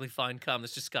perfectly fine cum.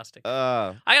 That's disgusting.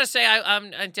 I gotta say, I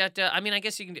mean, I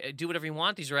guess you can do whatever you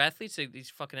want. These are athletes. These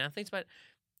fucking athletes, but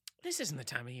this isn't the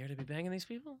time of year to be banging these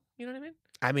people. You know what I mean?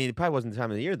 I mean, it probably wasn't the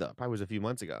time of the year though. It probably was a few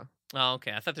months ago. Oh,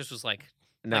 okay. I thought this was like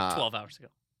 12 hours ago.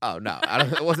 Oh, no.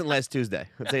 It wasn't last Tuesday.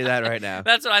 I'll tell you that right now.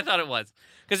 That's what I thought it was.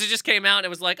 Because it just came out and it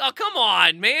was like, oh, come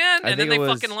on, man. And then they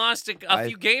fucking lost a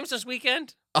few games this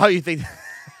weekend. Oh, you think...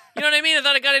 You know what I mean? I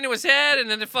thought it got into his head, and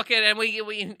then the fucking...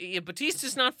 And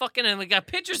Batista's not fucking... And we got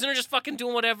pitchers, and they're just fucking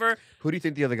doing whatever. Who do you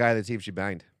think the other guy on the team she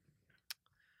banged?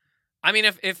 I mean,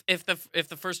 if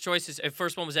the first choice is... If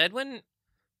first one was Edwin...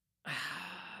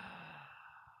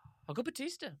 I'll go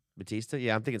Batista. Batista?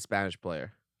 Yeah, I'm thinking Spanish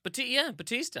player.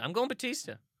 Batista. I'm going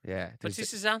Batista. Yeah.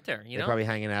 Batista's out there, you know? They're probably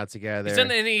hanging out together.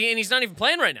 And he's not even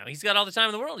playing right now. He's got all the time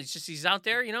in the world. He's out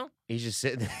there, you know? He's just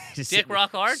sitting.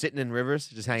 Rock hard. Sitting in rivers,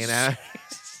 just hanging out.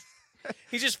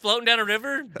 He's just floating down a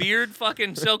river, beard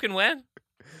fucking soaking wet,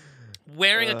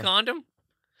 wearing a condom.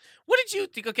 What did you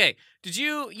think? Okay,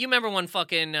 you remember when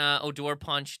fucking Odor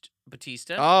punched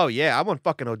Batista? Oh, yeah. I'm on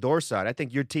fucking Odor's side. I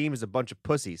think your team is a bunch of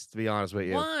pussies, to be honest with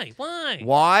you. Why? Why?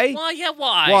 Why? Yeah,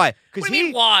 why? Why? What do you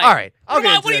mean, why? All right. What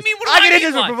do you mean, I get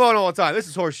into this with Pavone all the time. This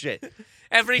is horse shit.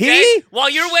 Every day? While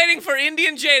you're waiting for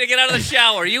Indian Jay to get out of the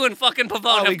shower, you and fucking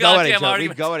Pavone have goddamn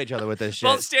arguments. We go at each other with this shit.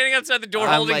 Both standing outside the door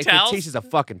holding towels. Batista's a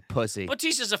fucking pussy.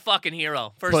 Batista's a fucking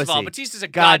hero, first of all. Batista's a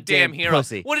goddamn hero.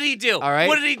 Pussy. What did he do? All right.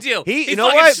 What did he do? He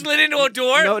fucking slid into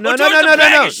Odor? No. Odor's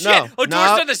Odor's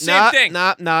done the same thing.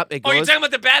 No. Oh, you're talking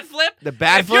about the bat flip? The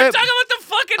bat flip? If you're talking about the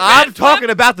fucking I'm bat talking flip?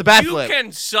 about the bat You flip.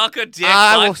 can suck a dick.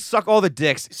 I bud. will suck all the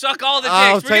dicks. Suck all the dicks.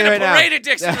 I'll We're tell you gonna right now. parade of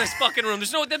dicks in this fucking room.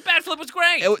 The bat flip was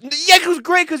great. Yeah, it was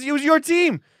great because it was your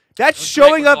team. That's was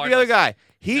showing great up the other regardless. guy.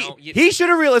 He should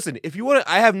have listen. If you want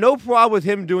to, I have no problem with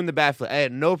him doing the bat flip. I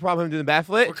had no problem with him doing the bat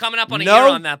flip. We're coming up on a No.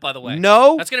 year on that, by the way.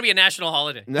 No. That's gonna be a national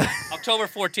holiday. No. October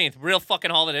 14th, real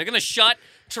fucking holiday. They're gonna shut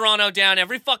Toronto down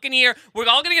every fucking year. We're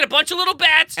all gonna get a bunch of little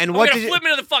bats. And we're what gonna did flip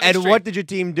into the fucking And street. what did your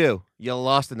team do? You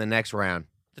lost in the next round.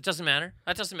 That doesn't matter.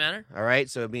 That doesn't matter. All right,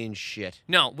 so it means shit.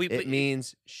 No, It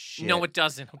means shit. No, it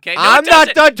doesn't. Okay. No, I'm it not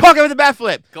doesn't. done talking about the bat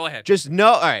flip. Go ahead. Just know.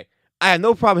 All right, I have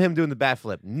no problem him doing the bat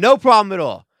flip. No problem at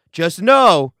all. Just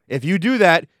know if you do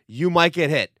that, you might get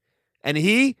hit. And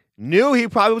he knew he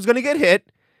probably was going to get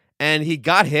hit, and he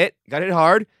got hit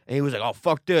hard, and he was like, "Oh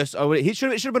fuck this!" Oh, it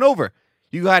should have been over.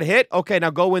 You got hit. Okay, now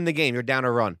go win the game. You're down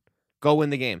a run. Go win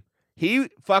the game. He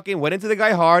fucking went into the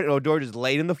guy hard, and Odor just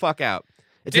laid him the fuck out.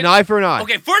 It's an eye for an eye.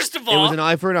 Okay, first of all, It was an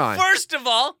eye for an eye. First of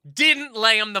all, didn't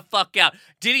lay him the fuck out.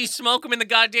 Did he smoke him in the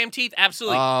goddamn teeth?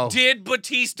 Absolutely. Oh. Did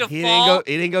Batista He fall?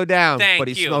 didn't go down, Thank but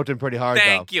he you. smoked him pretty hard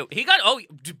Thank you. He got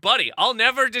buddy. I'll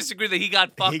never disagree that he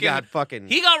got though. fucking.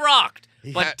 He got rocked.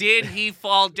 But did he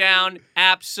fall down?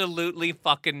 Absolutely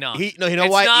fucking not. You know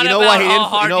It's why? not You know about why he how didn't?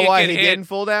 hard You know you why can he hit. didn't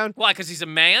fall down? Why? Because he's a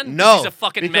man? No, He's a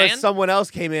fucking because man? someone else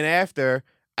came in after.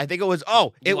 I think it was.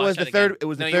 It watch was the that third. again. It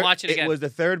was the No, you third. watch it again. was the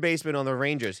third baseman on the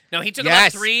Rangers. No, he took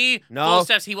Yes. about 3 No. full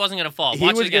steps. He wasn't going to fall. He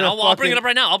Watch was it again. gonna I'll bring it fucking- up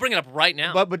right now. I'll bring it up right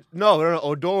now. But no.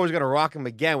 Odor was gonna rock him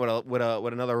again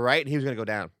with another right, and he was gonna go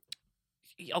down.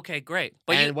 Okay, great.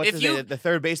 But And what's if his you name? The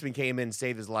third baseman came in and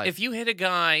saved his life. if you hit a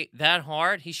guy that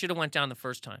hard, he should have went down the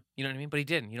first time. You know what I mean? But he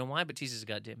didn't. You know why? Batista's a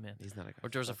goddamn man. He's not a guy.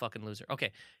 Odor's a fucking loser.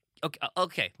 Okay.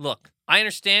 Look, I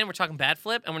understand we're talking bat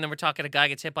flip, and then we're talking a guy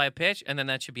gets hit by a pitch, and then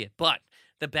that should be it. But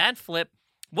the bat flip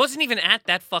wasn't even at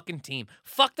that fucking team.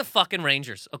 Fuck the fucking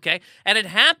Rangers, okay? And it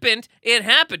happened. It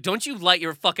happened. Don't you light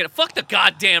your fucking... Fuck the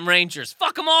goddamn Rangers.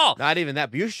 Fuck them all. Not even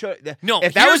that. But you should. No,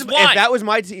 if that here's was why. if that was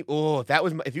my team. Oh,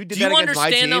 if you did Do you that against my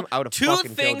understand, team, though? I would have Two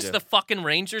fucking things killed the you. fucking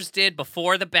Rangers did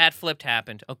before the bat flip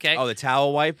happened, okay? Oh, the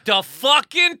towel wipe. The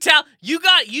fucking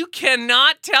you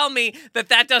cannot tell me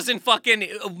that doesn't fucking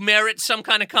merit some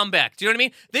kind of comeback. Do you know what I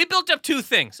mean? They built up 2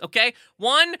 things, okay?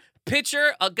 One,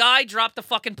 pitcher, a guy dropped the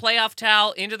fucking playoff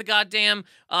towel into the goddamn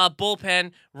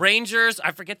bullpen. Rangers,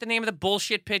 I forget the name of the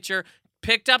bullshit pitcher,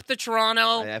 picked up the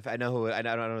Toronto, I know who. I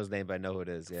don't know his name, but I know who it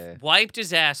is. Yeah. wiped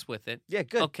his ass with it. Yeah.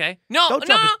 Good. Okay. No, Don't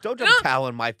no, drop no. a towel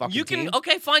on my fucking You can team.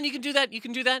 okay, fine, you can do that. You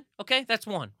can do that. Okay, that's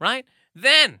one, right?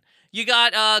 Then you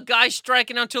got guy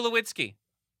striking out Tulowitzki.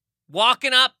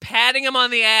 Walking up, patting him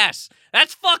on the ass.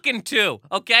 That's fucking 2,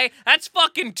 okay? That's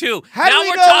fucking 2. How now do we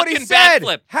we're know what talking he bat said?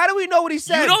 flip. How do we know what he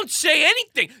said? You don't say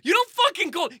anything. You don't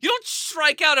fucking go. You don't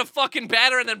strike out a fucking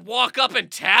batter and then walk up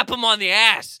and tap him on the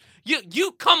ass.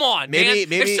 You come on, man.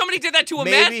 Maybe if somebody did that to a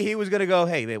Met, Maybe he was gonna go.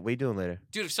 Hey, man, what are you doing later?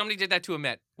 dude, if somebody did that to a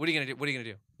Met, what are you gonna do? What are you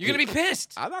gonna do? You're gonna be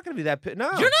pissed. I'm not gonna be that pissed. No.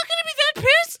 You're not gonna be that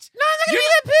pissed. No, I'm not gonna be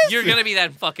that pissed. You're gonna be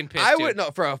that fucking pissed. I dude. would no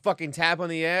for a fucking tap on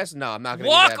the ass. No, I'm not gonna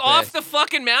Walk be that off pissed. the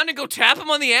fucking mound and go tap him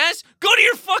on the ass? Go to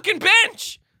your fucking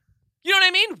bench. You know what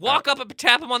I mean? Walk up and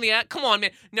tap him on the ass. Come on,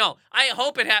 man. No, I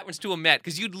hope it happens to a Met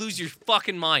because you'd lose your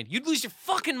fucking mind. You'd lose your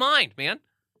fucking mind, man.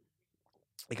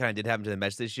 It kind of did happen to the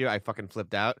Mets this year. I fucking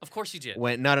flipped out. Of course you did.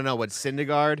 When When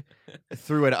Syndergaard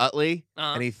threw at Utley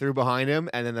Uh-huh. and he threw behind him,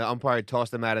 and then the umpire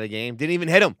tossed him out of the game. Didn't even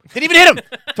hit him.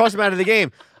 Tossed him out of the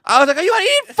game. I was like, "Are you? He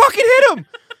didn't fucking hit him."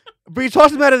 But he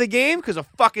tossed him out of the game because of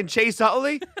fucking Chase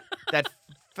Utley.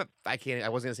 I can't. I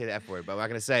wasn't gonna say the F word, but I'm not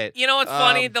gonna say it. You know what's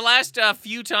funny? The last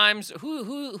few times,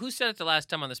 who said it the last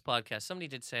time on this podcast? Somebody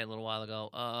did say it a little while ago.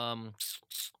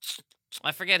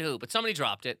 I forget who, but somebody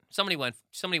dropped it. Somebody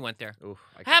went there. Oof,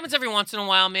 Happens every once in a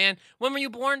while, man. When were you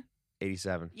born?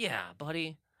 87. Yeah,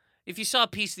 buddy. If you saw a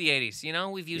piece of the 80s, you know,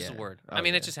 we've used the Yeah. word. Oh, I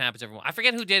mean, yeah. it just happens every once. I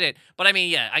forget who did it, but I mean,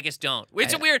 yeah, I guess don't.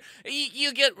 It's a weird,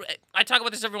 you get, I talk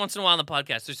about this every once in a while on the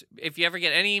podcast. If you ever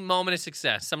get any moment of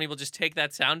success, somebody will just take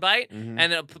that soundbite Mhm.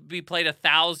 and it'll be played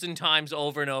 1,000 times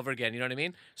over and over again. You know what I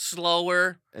mean?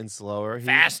 Slower, And slower.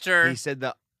 faster. He said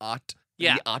the "ot."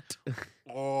 Yeah. The "ot."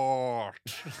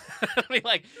 I mean,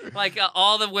 like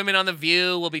all the women on The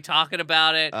View will be talking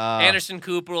about it. Anderson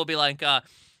Cooper will be like, a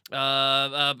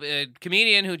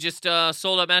comedian who just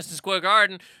sold out Madison Square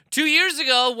Garden 2 years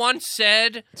ago once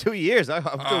said, 2 years. I'm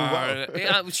doing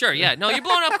well. sure, yeah. No, you're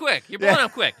blowing up quick. You're blowing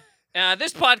up quick.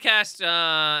 This podcast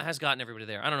has gotten everybody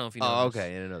there. I don't know if you know Oh, this. okay.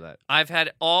 I didn't know that. I've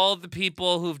had all the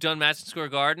people who've done Madison Square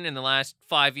Garden in the last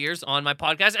 5 years on my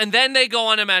podcast, and then they go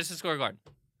on to Madison Square Garden.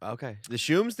 Okay. The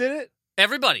Shooms did it?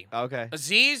 Everybody. Okay.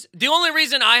 Aziz. The only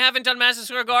reason I haven't done Madison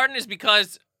Square Garden is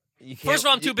because First of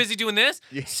all, I'm too busy doing this.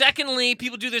 Yeah. Secondly,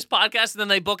 people do this podcast and then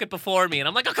they book it before me. And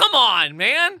I'm like, oh, come on,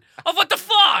 man. Oh, what the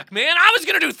fuck, man? I was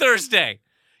going to do Thursday.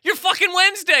 You're fucking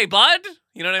Wednesday, bud.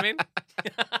 You know what I mean?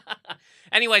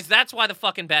 Anyways, that's why the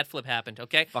fucking bat flip happened,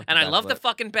 okay? And I love the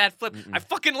fucking bat flip. I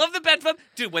fucking love the bat flip.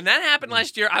 Dude, when that happened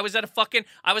last year, I was at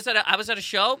a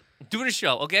show, doing a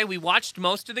show, okay? We watched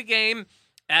most of the game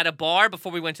at a bar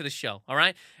before we went to the show, all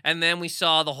right? And then we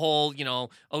saw the whole,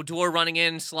 Odor running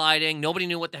in, sliding. Nobody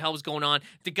knew what the hell was going on.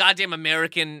 The goddamn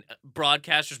American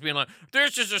broadcasters being like,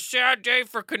 this is a sad day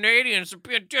for Canadians.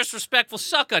 Being disrespectful.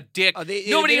 Suck a dick.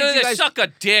 Nobody knew this. Suck a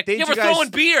dick. They were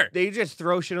throwing beer. They just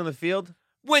throw shit on the field?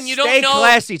 When you Stay don't know,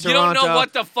 classy, you Toronto. don't know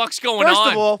what the fuck's going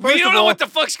on. First you don't of know all, what the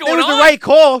fuck's going on. It was the right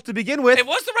call to begin with. It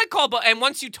was the right call, and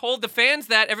once you told the fans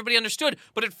that, everybody understood.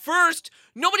 But at first,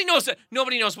 nobody knows that.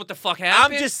 Nobody knows what the fuck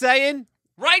happened. I'm just saying.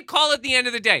 Right call at the end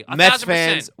of the day. Mets 1,000%.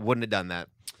 fans wouldn't have done that.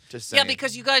 Just saying. Yeah,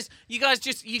 because you guys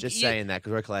just saying that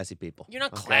because we're classy people. You're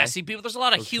not classy people. There's a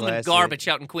lot of human classy. garbage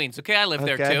out in Queens. Okay, I live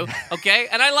there too. Okay,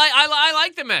 and I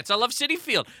like the Mets. I love Citi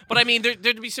Field. But I mean,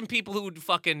 there'd be some people who would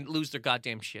fucking lose their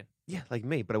goddamn shit. Yeah, like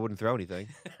me, but I wouldn't throw anything.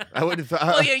 I wouldn't.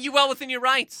 Well, yeah, you're well within your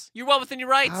rights. You're well within your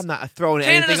rights. I'm not throwing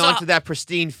Canada's anything onto that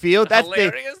pristine field.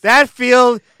 Hilarious. That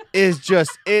field is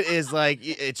just. It is like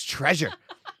it's treasure.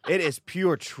 It is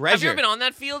pure treasure. Have you ever been on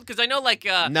that field? Because I know, like.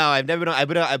 No, I've never been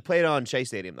on. I played on Shea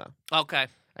Stadium though. Okay.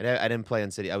 I didn't play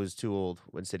on City. I was too old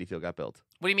when Citi Field got built.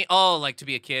 What do you mean? Oh, like to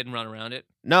be a kid and run around it?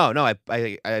 No. I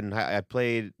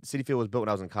played. Citi City was built when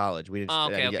I was in college. We didn't.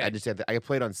 Okay. I just had. I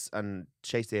played on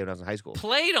Shea Stadium when I was in high school.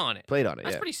 Played on it.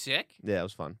 That's pretty sick. Yeah, it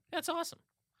was fun. That's awesome.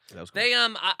 That was cool. They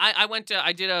I went to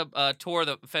I did a tour of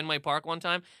the Fenway Park one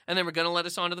time, and they were gonna let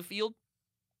us onto the field,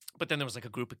 but then there was like a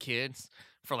group of kids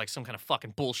for like some kind of fucking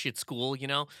bullshit school,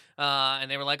 and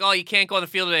they were like, oh, you can't go on the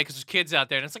field today because there's kids out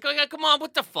there, and it's like, oh yeah, come on,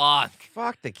 what the fuck?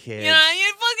 Fuck the kids. You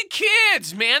fucking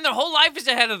kids, man. Their whole life is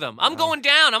ahead of them. I'm going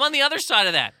down. I'm on the other side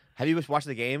of that. Have you watched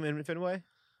the game in Fenway?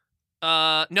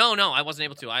 No, I wasn't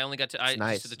able to. I only got to.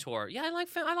 Nice. Just did the tour. Yeah, I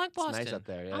like Boston. It's nice up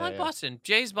there. Yeah, I like Boston.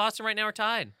 Jays Boston right now are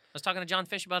tied. I was talking to John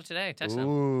Fish about it today. Text him.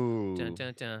 Ooh. Dun,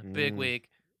 dun, dun. Big week.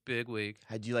 Big week.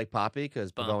 How'd you like Poppy?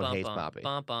 Because Pavone hates Poppy.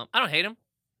 I don't hate him.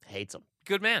 Hates him.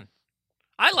 Good man.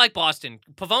 I like Boston.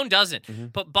 Pavone doesn't. Mm-hmm.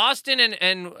 But Boston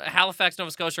and Halifax,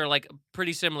 Nova Scotia are like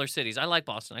pretty similar cities. I like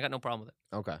Boston. I got no problem with it.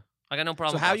 Okay. I got no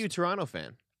problem So with how are Boston. you a Toronto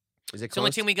fan? Is it It's the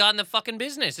only team we got in the fucking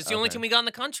business. It's the only team we got in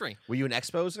the country. Were you an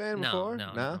Expos fan before?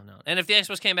 No. And if the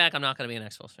Expos came back, I'm not going to be an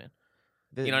Expos fan.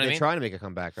 You know what I mean? They're trying to make a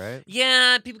comeback, right?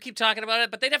 Yeah, people keep talking about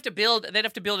it, but they'd have to build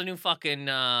a new fucking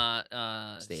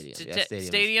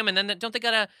stadium, and then don't they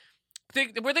gotta?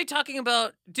 Were they talking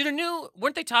about?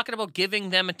 Weren't they talking about giving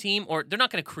them a team, or they're not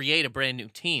going to create a brand new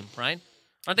team, right?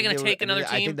 Aren't they going to take another team?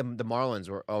 I think the Marlins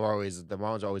are always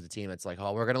the team that's like,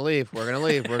 oh, we're gonna leave, we're gonna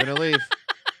leave.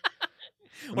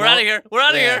 We're out of here. We're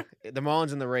out of here. The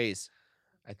Marlins and the Rays,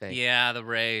 I think. Yeah, the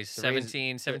Rays.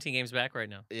 17 games back right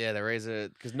now. Yeah, the Rays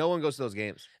because no one goes to those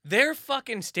games. Their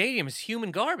fucking stadium is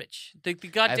human garbage. The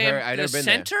goddamn I've never been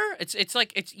center. It's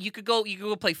you could go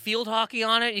play field hockey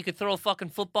on it. You could throw a fucking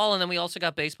football, and then we also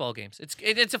got baseball games.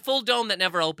 It's a full dome that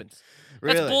never opens.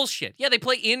 That's Really? bullshit. Yeah, they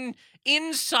play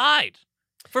inside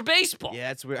for baseball. Yeah,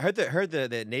 it's weird. I heard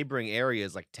the neighboring area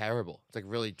is like terrible. It's like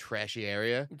really trashy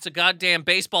area. It's a goddamn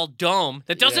baseball dome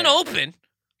that doesn't open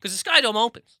because the Sky Dome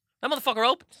opens. That motherfucker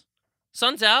opens.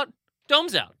 Sun's out,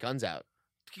 dome's out. Guns out.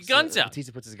 Guns out.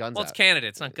 Batista puts his guns Well, out. it's Canada.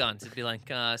 It's not guns. It'd be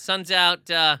like sun's out,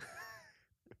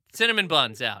 cinnamon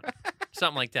buns out.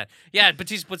 Something like that. Yeah,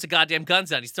 Batista puts the goddamn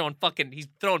guns out. He's throwing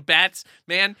bats,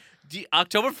 man.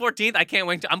 October 14th, I can't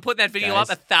wait. I'm putting that video up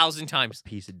 1,000 times.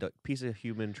 Piece of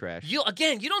human trash. You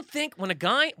don't think when a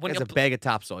guy It's a bag of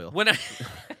topsoil.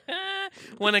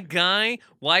 When a guy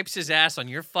wipes his ass on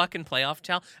your fucking playoff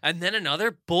towel and then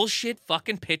another bullshit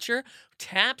fucking pitcher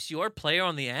taps your player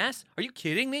on the ass? Are you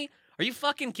kidding me? Are you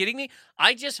fucking kidding me?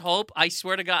 I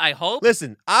swear to God, I hope.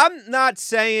 Listen, I'm not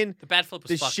saying the bat flip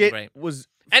was the fucking shit great. was.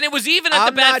 And it was even at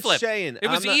the bat flip. Saying, It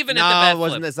was even no, at the bat it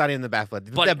wasn't. flip. It's not even the bat flip.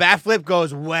 But the bat flip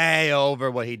goes way over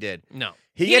what he did. No.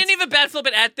 He didn't even bat flip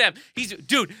it at them.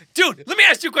 Dude, let me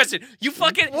ask you a question. You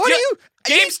fucking...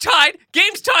 Game's tied.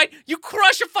 You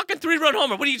crush a fucking 3-run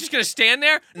homer. What, are you just going to stand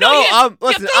there? No,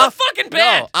 listen, throw a fucking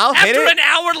bat. No, I'll hit it. After an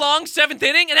hour-long 7th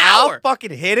inning, an hour. I'll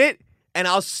fucking hit it, and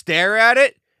I'll stare at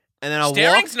it, and then I'll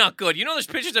Staring's walk. not good. You know there's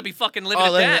pitchers that be fucking living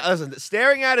at that. Listen,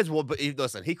 staring at is well, but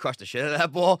listen, he crushed the shit out of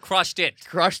that ball. Crushed it.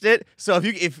 So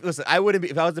listen, I wouldn't be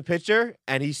if I was the pitcher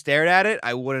and he stared at it,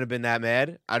 I wouldn't have been that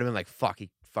mad. I'd have been like, fuck, he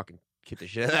fucking kicked the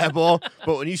shit out of that ball.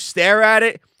 But when you stare at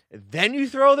it then you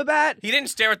throw the bat? He didn't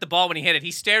stare at the ball when he hit it.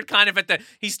 He stared kind of at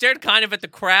the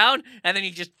crowd, and then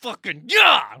he just fucking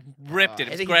ripped it. It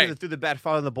was I think great. he threw the bat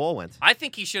farther than the ball went. I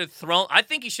think he should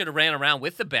have ran around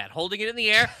with the bat, holding it in the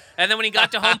air, and then when he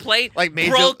got to home plate, Like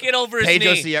broke it over his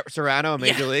Pedro knee. Serrano in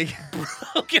Major League.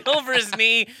 Broke it over his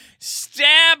knee,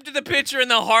 stabbed the pitcher in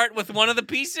the heart with one of the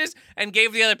pieces, and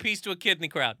gave the other piece to a kid in the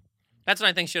crowd. That's what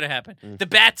I think should have happened. The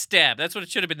bat stab. That's what it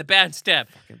should have been. The bat stab.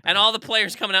 And all the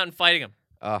players coming out and fighting him.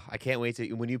 I can't wait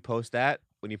to when you post that.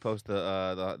 When you post the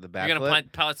bat You're flip, gonna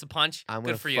post the punch. I'm good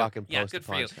gonna for you. fucking Yeah, post good the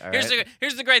for you. punch, all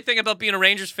Here's the great thing about being a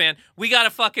Rangers fan. We got a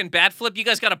fucking bat flip. You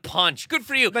guys got a punch. Good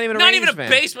for you. Not even a not Rangers even a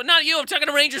fan. baseball. Not you. I'm talking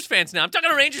to Rangers fans now.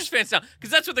 Because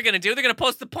that's what they're gonna do. They're gonna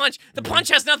post the punch. The punch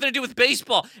has nothing to do with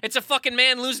baseball. It's a fucking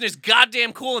man losing his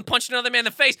goddamn cool and punching another man in the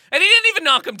face, and he didn't even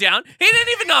knock him down.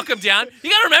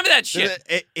 You gotta remember that shit.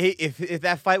 If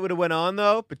that fight would have went on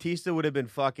though, Batista would have been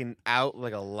fucking out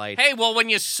like a light. Hey, well, when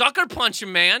you sucker punch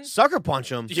him, man. Sucker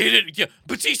punch him.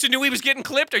 Batista knew he was getting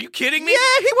clipped. Are you kidding me? Yeah,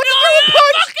 he went to throw a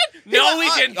punch. No, he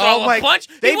didn't throw a punch.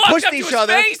 They He walked pushed up to each his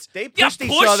other. face. They pushed each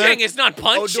pushing other. is not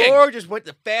punching. Odor just went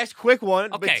the fast, quick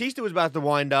one. Okay. Batista was about to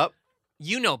wind up.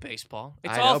 You know baseball.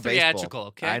 It's I all know theatrical, baseball.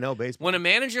 okay? I know baseball. When a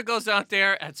manager goes out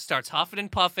there and starts huffing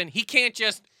and puffing, he can't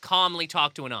just calmly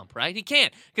talk to an ump, right? He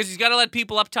can't, because he's got to let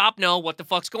people up top know what the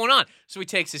fuck's going on. So he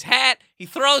takes his hat, he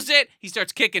throws it, he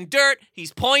starts kicking dirt,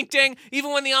 he's pointing.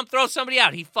 Even when the ump throws somebody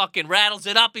out, he fucking rattles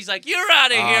it up. He's like, "You're out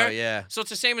of here." Oh, yeah. So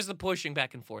it's the same as the pushing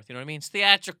back and forth, you know what I mean? It's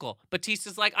theatrical.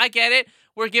 Batista's like, "I get it.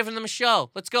 We're giving them a show.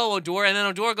 Let's go, Odor." And then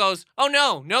Odor goes, "Oh,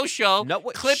 no show. No,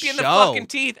 what Clip you in the show? fucking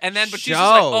teeth." And then Batista's Show.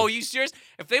 like, "Oh, you serious?"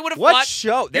 If they would have What fought,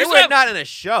 show? They Here's were what not in a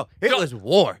show. It No. was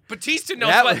war. Batista knows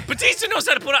That what. was- Batista knows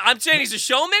how to put on. I'm saying he's a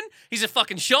showman. He's a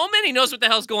fucking showman. He knows what the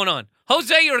hell's going on.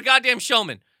 Jose, you're a goddamn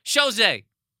showman. Jose.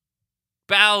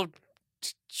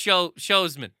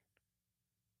 Showsman.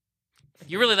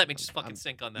 You really let me just fucking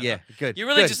sink on that. Yeah, huh? good. You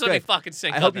really good, just let me good. fucking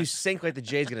sink I on hope that. you sink like the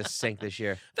Jays gonna sink this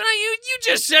year. Then you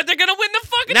just said they're gonna win the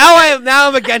fucking. Now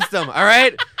I'm against them. All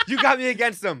right, you got me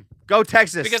against them. Go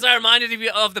Texas. Because I reminded you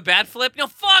of the bat flip. No,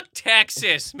 fuck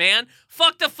Texas, man.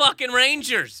 Fuck the fucking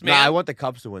Rangers, man. No, I want the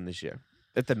Cubs to win this year.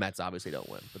 If the Mets obviously don't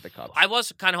win, but the Cubs. I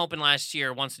was kind of hoping last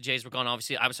year, once the Jays were gone,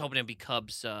 obviously, I was hoping it'd be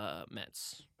Cubs,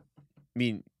 Mets. I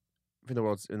mean, for the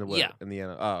World in the World Yeah. in the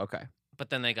NL. Oh, okay. But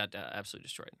then they got absolutely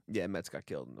destroyed. Yeah, Mets got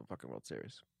killed in the fucking World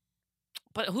Series.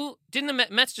 But who didn't the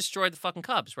Mets destroy the fucking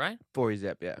Cubs, right? 4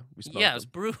 zip, yeah. We smoked Yeah, it was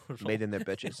them. brutal. Made them their It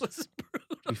bitches. was brutal.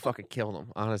 We fucking killed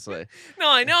them, honestly. No,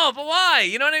 I know, but why?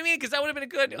 You know what I mean? Because that would have been a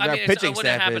good. I Our mean, it pitching wouldn't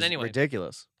have staff happened is anyway.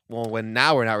 ridiculous. Well,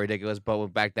 now we're not ridiculous, but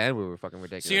back then we were fucking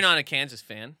ridiculous. So you're not a Kansas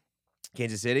fan?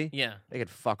 Kansas City? Yeah. They could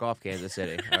fuck off Kansas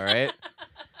City, all right?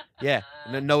 Yeah.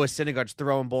 Noah Syndergaard's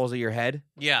throwing balls at your head.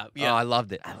 Yeah, Oh, yeah. I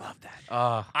loved it. I loved that.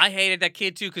 Oh. I hated that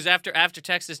kid too, because after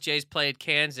Texas Jays played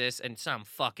Kansas, and some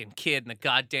fucking kid in the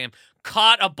goddamn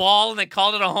caught a ball and they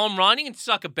called it a home run. You can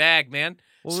suck a bag, man.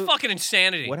 It's Well, fucking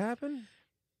insanity. What happened?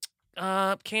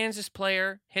 Kansas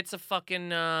player hits a fucking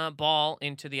ball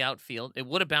into the outfield. It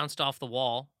would have bounced off the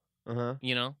wall, Uh-huh.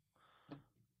 you know.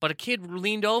 But a kid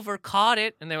leaned over, caught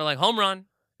it, and they were like, "Home run."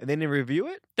 And they didn't review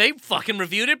it? They fucking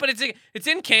reviewed it, but it's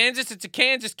in Kansas. It's a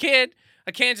Kansas kid.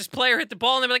 A Kansas player hit the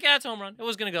ball, and they were like, "Yeah, it's a home run. It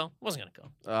was gonna go. It wasn't gonna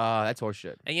go." That's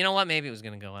horseshit. And you know what? Maybe it was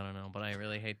gonna go. I don't know, but I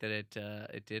really hate that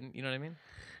it didn't. You know what I mean?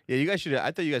 Yeah, you guys should have.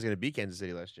 I thought you guys were going to beat Kansas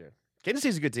City last year. Kansas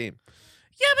City's a good team.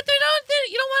 Yeah, but they're not.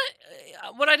 You know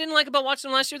what? What I didn't like about watching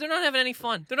them last year, they're not having any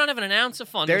fun. They're not having an ounce of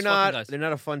fun. They're those fucking not. guys. They're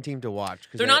not a fun team to watch.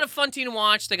 They're not a fun team to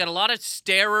watch. They got a lot of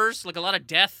starers, like a lot of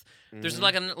death. There's Mm-hmm.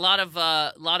 like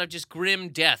a lot of just grim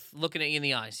death looking at you in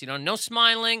the eyes. You know, no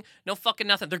smiling, no fucking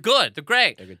nothing. They're good. They're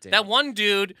great. They're a good team. That one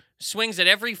dude swings at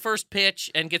every first pitch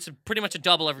and gets pretty much a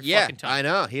double every fucking time. I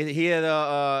know. He had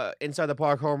a inside the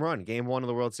park home run, game 1 of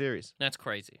the World Series. That's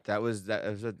crazy. That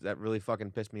really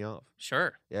fucking pissed me off.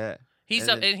 Sure. Yeah. He's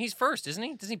And up, then- and he's first, isn't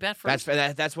he? Doesn't he bat first?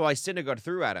 That's why Syndergaard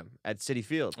threw at him at Citi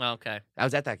Field. Oh, okay. I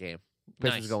was at that game.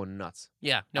 Pitch Nice. was going nuts.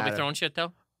 Yeah. Nobody Adam. throwing shit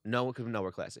though. No, because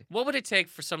we're classy. What would it take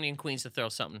for somebody in Queens to throw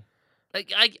something?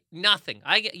 Like nothing.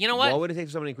 You know What what? would it take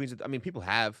for somebody in Queens? I mean, people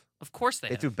have. Of course they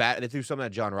They have. threw something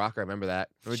at John Rocker. I remember that.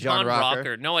 Remember John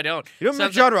Rocker. No, I don't. You don't remember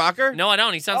Sounds John Rocker? like- No, I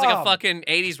don't. He sounds like a Oh. fucking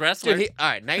 80s wrestler. Dude, all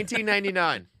right,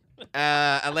 1999,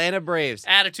 Atlanta Braves.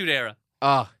 Attitude era.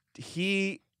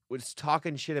 He was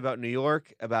talking shit about New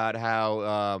York, about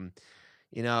how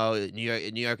New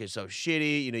York is so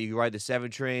shitty. You know, you ride the 7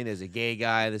 train. There's a gay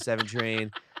guy in the 7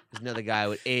 train. There's another guy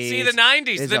with AIDS. See, the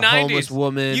 90s. There's The a 90s. homeless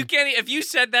woman. You can't. If you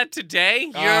said that today,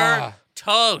 you're Ah.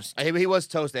 toast. He was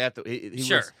toast. They have to. He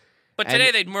Sure. Was, But and-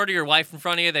 today they'd murder your wife in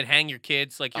front of you. They'd hang your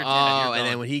kids like you're dead. oh, You're and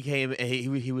then gone. when he came,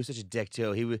 he was such a dick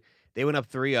too. They went up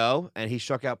 3-0, and he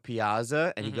struck out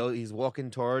Piazza, and Mhm. he's walking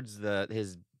towards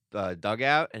his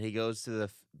dugout, and he goes to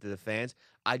the fans.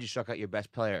 I just struck out your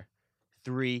best player,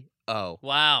 3-0.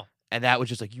 Wow. And that was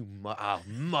just like,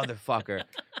 motherfucker,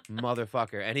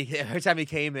 motherfucker. And every time he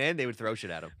came in, they would throw shit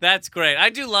at him. That's great. I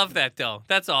do love that though.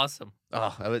 That's awesome.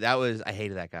 Oh, I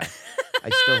hated that guy. I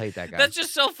still hate that guy. That's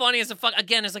just so funny as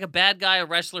again, it's like a bad guy, a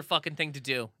wrestler fucking thing to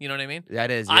do. You know what I mean? That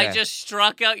is, yeah. I just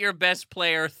struck out your best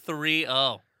player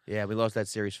 3-0. Yeah, we lost that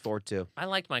series 4-2. I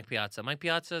liked Mike Piazza. Mike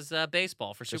Piazza's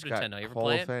baseball for Super Nintendo. You ever Hall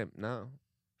play of it? Fame. No.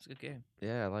 It's a good game.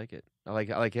 Yeah, I like it. I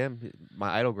like him.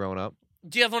 My idol growing up.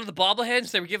 Do you have one of the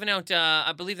bobbleheads? They were giving out,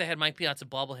 I believe they had Mike Piazza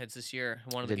bobbleheads this year.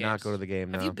 One of the Did games. not go to the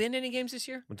game, no. Have you been to any games this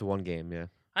year? Went to one game, yeah.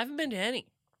 I haven't been to any.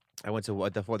 I went to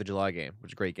the 4th of July game, which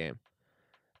was a great game.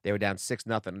 They were down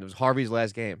 6-0. It was Harvey's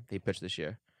last game he pitched this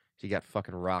year. He got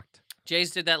fucking rocked. Jays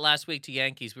did that last week to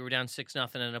Yankees. We were down 6-0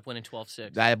 and ended up winning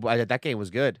 12-6. That game was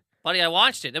good. Buddy, I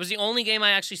watched it. That was the only game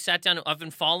I actually sat down. I've been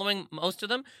following most of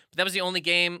them, but that was the only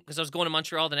game because I was going to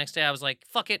Montreal the next day. I was like,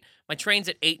 fuck it. My train's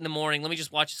at 8 in the morning. Let me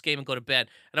just watch this game and go to bed.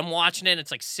 And I'm watching it, and it's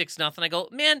like 6-0. I go,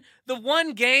 man, the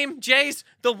one game, Jace,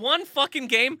 the one fucking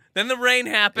game, then the rain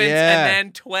happens, Yeah. and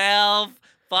then 12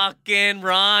 fucking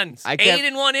runs. I kept- 8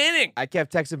 in one inning. I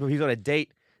kept texting him. He was on a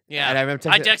date. Yeah. And I remember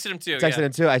I texted him too. texting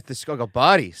him too. I just go,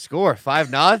 buddy, score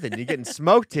 5-0. You're getting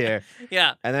smoked here.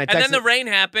 Yeah. And then I And texted then the rain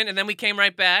happened, and then we came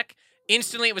right back.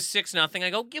 Instantly, it was 6-0. I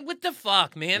go, what the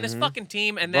fuck, man? This fucking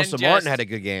team. And then Russell just Martin had a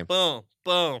good game. boom,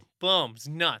 boom, boom. It's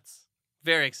nuts.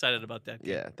 Very excited about that.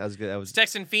 Yeah, that was good. That I was was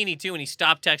texting Feeney too, and he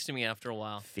stopped texting me after a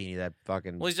while. Feeney, that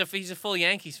fucking. Well, he's a full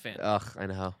Yankees fan. Ugh, I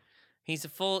know. He's a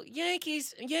full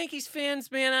Yankees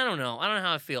fans, man. I don't know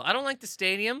how I feel. I don't like the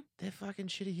stadium. They're fucking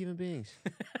shitty human beings.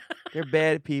 They're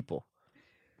bad people.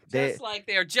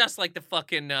 They're just like the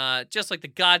fucking just like the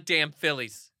goddamn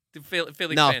Phillies. The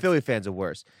Philly No, fans. Philly fans are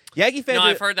worse. Yankee fans. No,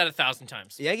 I've heard that 1,000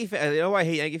 times. Yankee fans. You know why I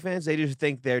hate Yankee fans? They just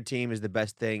think their team is the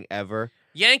best thing ever.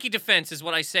 Yankee defense is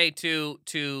what I say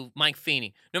to Mike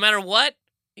Feeney. No matter what,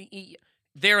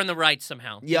 they're in the right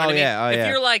somehow. You know what I mean? If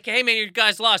you're like, hey man, your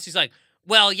guys lost, he's like,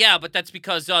 well, yeah, but that's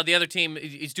because the other team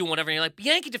is doing whatever. And you're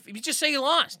like, you just say you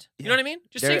lost. You know what I mean?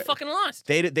 Just say you fucking lost.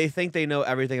 They think they know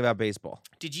everything about baseball.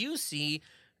 Did you see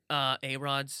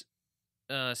A-Rod's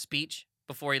speech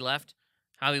before he left?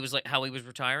 How he was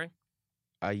retiring?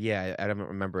 Yeah, I don't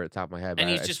remember it at the top of my head. But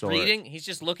And he's just reading. He's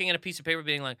just looking at a piece of paper,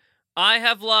 being like, "I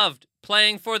have loved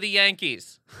playing for the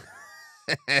Yankees.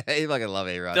 He fucking love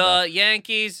A-Rod. The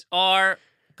Yankees are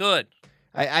good."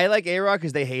 I like A-Rod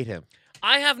because they hate him.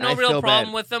 I have no I real feel problem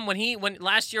bad. with them. When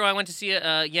last year I went to see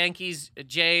Yankees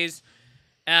Jays.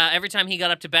 Every time he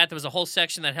got up to bat, there was a whole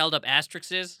section that held up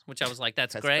asterisks, which I was like,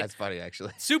 "That's great." That's funny,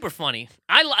 actually. Super funny.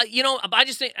 I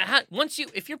just think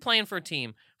if you're playing for a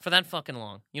team for that fucking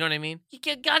long, you know what I mean? You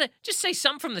gotta just say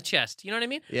something from the chest. You know what I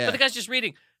mean? Yeah. But the guy's just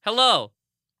reading. Hello,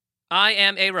 I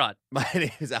am A-Rod. My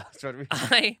name is Alex Rodriguez.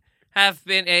 I have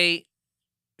been a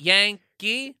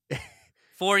Yankee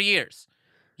for years.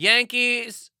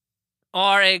 Yankees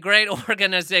are a great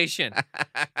organization.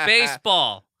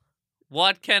 Baseball.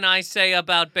 What can I say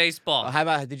about baseball? How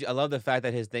about I love the fact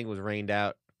that his thing was rained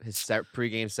out. His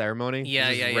pregame ceremony. Yeah,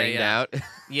 was just yeah, rained yeah. out.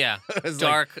 Yeah, It was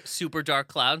super dark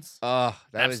clouds. Oh,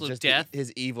 that Absolute was just death.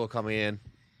 his evil coming in.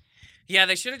 Yeah,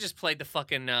 they should have just played the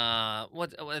fucking the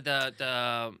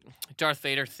Darth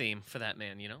Vader theme for that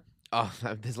man. You know. Oh,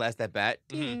 his last at bat.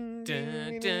 Dun,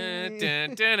 dun, dun,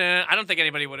 dun, dun. I don't think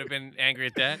anybody would have been angry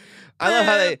at that. I love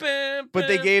how but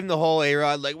they gave him the whole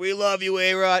A-Rod, like, we love you,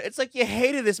 A-Rod. It's like you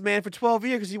hated this man for 12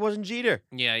 years because he wasn't Jeter.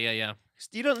 Yeah.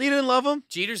 You didn't love him?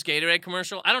 Jeter's Gatorade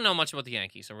commercial. I don't know much about the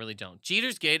Yankees. I really don't.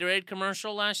 Jeter's Gatorade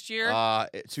commercial last year.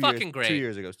 Fucking great. 2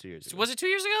 years ago. 2 years ago. Was it 2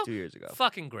 years ago? 2 years ago.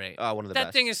 Fucking great. One of the that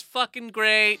best. thing is fucking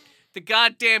great. The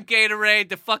goddamn Gatorade,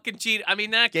 the fucking Jeter. I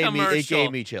mean, that commercial. It gave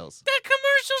me chills. That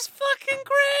commercial's fucking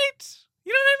great.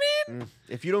 You know what I mean?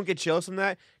 If you don't get chills from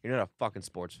that, you're not a fucking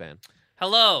sports fan.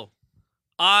 Hello.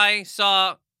 I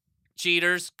saw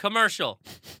Jeter's commercial.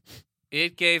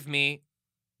 It gave me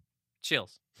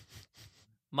chills.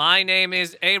 My name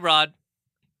is A-Rod.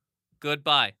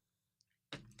 Goodbye.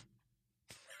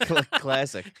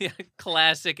 Classic. Yeah,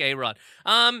 classic A-Rod.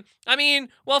 I mean,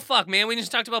 well, fuck, man. We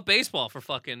just talked about baseball for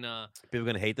fucking People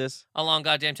gonna hate this? a long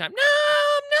goddamn time. No.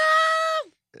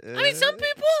 I mean, some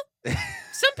people will,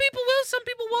 some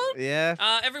people won't.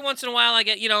 Yeah. Every once in a while, I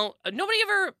get, nobody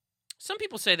ever. Some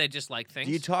people say they dislike things.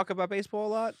 Do you talk about baseball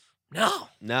a lot? No.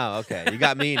 No. Okay. You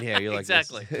got me in here. You're like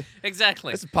Exactly. This.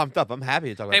 Exactly. This is pumped up. I'm happy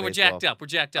to talk about. Hey, we're baseball. jacked up. We're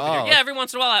jacked up. Oh, Yeah, every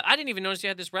once in a while. I didn't even notice you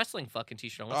had this wrestling fucking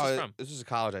t-shirt on. What's this from? This is a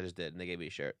college I just did, and they gave me a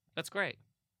shirt. That's great.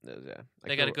 Yeah.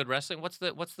 They got a good wrestling. What's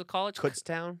the college?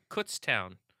 Kutztown,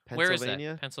 Kutztown. Where is that?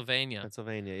 Pennsylvania? Pennsylvania.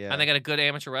 Pennsylvania, yeah. And they got a good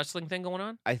amateur wrestling thing going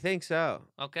on? I think so.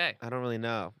 Okay. I don't really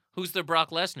know. Who's their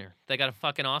Brock Lesnar? They got a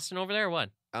fucking Austin over there or what?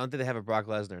 I don't think they have a Brock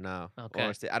Lesnar now. Okay.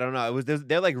 Honestly, I don't know. It was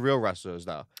they're like real wrestlers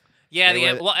though. Yeah, They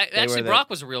were- actually, the- Brock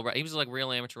was a real. He was like a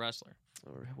real amateur wrestler.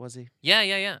 Or was he? Yeah,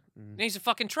 yeah, yeah. Mm. He's a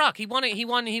fucking truck. He won it. He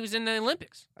won. He was in the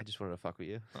Olympics. I just wanted to fuck with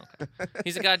you. Okay.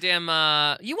 He's a goddamn.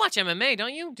 You watch MMA,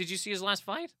 don't you? Did you see his last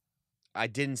fight? I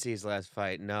didn't see his last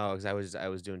fight. No, because I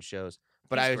was doing shows.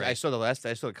 But He's I great. saw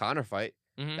the Conor fight.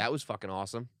 Mhm. That was fucking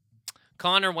awesome.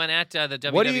 Connor went at the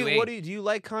WWE. What do you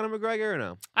like Conor McGregor or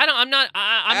no? I don't. I'm not.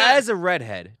 I'm not. As a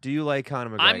redhead, do you like Conor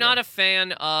McGregor? I'm not a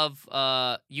fan of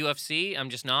UFC. I'm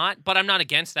just not. But I'm not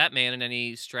against that man in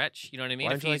any stretch. You know what I mean?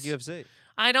 Why If don't you like he's- UFC?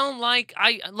 I don't like.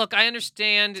 I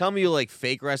understand. Tell me you like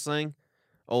fake wrestling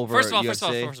over First of all,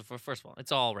 UFC. first of all,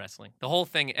 it's all wrestling. The whole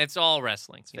thing, it's all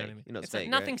wrestling. You know what I fake. mean? You know it's fake, right?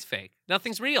 Nothing's fake.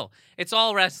 Nothing's real. It's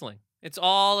all wrestling. It's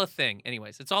all a thing.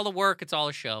 Anyways, it's all the work. It's all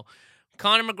a show.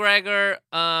 Conor McGregor,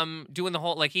 doing the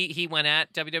whole like he went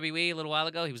at WWE a little while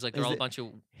ago. He was like they're Is all a it- bunch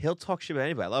of. He'll talk shit about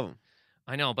anybody. I love him.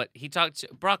 I know, but he talked.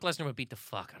 Brock Lesnar would beat the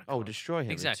fuck out of. Oh, Conor. destroy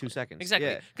him Exactly. in 2 seconds. Exactly.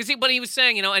 Yeah. Because but he was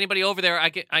saying, anybody over there, I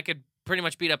could pretty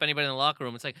much beat up anybody in the locker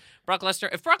room. It's like Brock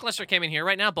Lesnar. If Brock Lesnar came in here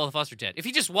right now, both of us are dead. If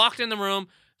he just walked in the room,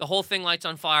 the whole thing lights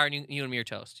on fire, and you and me are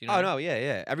toast. You know Oh what I mean? no,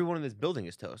 yeah. Everyone in this building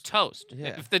is toast. Toast.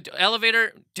 Yeah. If the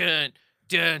elevator, dun,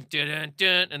 dun, dun, dun,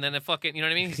 dun, and then the fucking, you know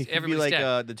what I mean? He could be Everybody's like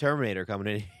dead. the Terminator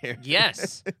coming in here.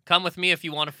 Yes. Come with me if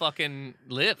you want to fucking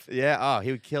live. Yeah. Oh,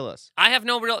 he would kill us. I have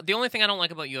no real. The only thing I don't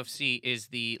like about UFC is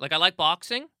I like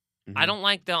boxing. I Mhm. don't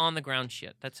like the on the ground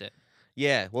shit. That's it.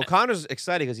 Yeah. Well, Connor's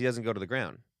excited because he doesn't go to the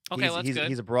ground. Okay, well, that's he's good.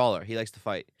 He's a brawler. He likes to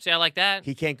fight. See, I like that.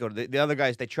 He can't go to the other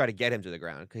guys. They try to get him to the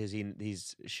ground because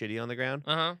he's shitty on the ground,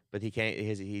 Uh-huh. but he can't.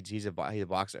 He's a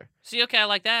boxer. See, okay, I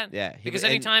like that. Yeah. Because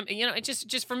anytime, it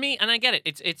just for me, and I get it.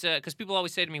 It's because people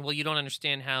always say to me, well, you don't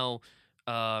understand how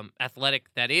athletic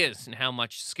that is and how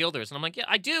much skill there is. And I'm like, yeah,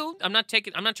 I do. I'm not trying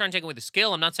to take away the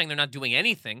skill. I'm not saying they're not doing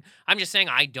anything. I'm just saying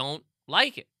I don't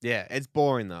like it. Yeah, it's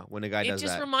boring though when a guy It does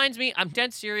just that. reminds me, I'm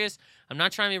dead serious. I'm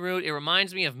not trying to be rude. It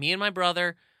reminds me of me and my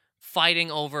brother fighting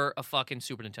over a fucking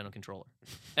Super Nintendo controller.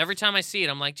 Every time I see it,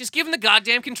 I'm like, just give him the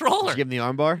goddamn Did controller. you give him the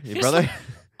armbar, your Just brother?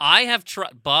 I have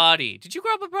buddy. Did you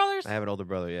grow up with brothers? I have an older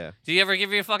brother. Yeah. Did you ever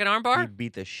give you a fucking He armbar?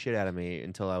 beat the shit out of me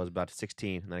until I was about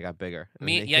 16, and then I got bigger. and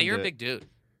Me, then he yeah, couldn't you're a do it. big dude.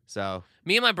 So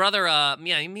Me and my brother,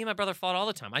 me and my brother fought all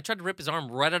the time. I tried to rip his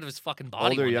arm right out of his fucking body.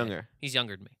 older or one day. younger? He's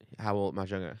younger than me. How old? Much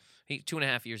younger. He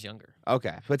 2.5 years younger.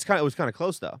 Okay, but it was kind of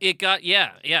close though. It got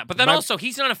yeah. But then My- also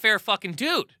he's not a fair fucking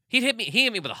dude. He hit me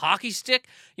with a hockey stick.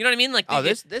 You know what I mean? Like Oh,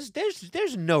 they-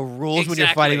 there's no rules when you're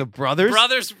Exactly. fighting with brothers.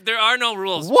 brothers. There are no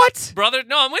rules. What? Brother?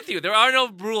 No, I'm with you. There are no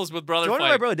rules with brother Do you know what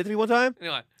my fighting. brother did to me one time?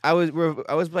 Anyway, I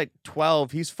was like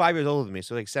 12. He's 5 years older than me,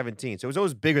 so like 17. So he was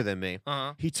always bigger than me.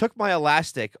 He took my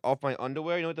elastic off my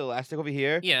underwear. You know what the elastic over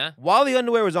here? yeah. While the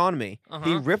underwear was on me, he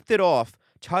Uh-huh. ripped it off,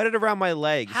 tied it around my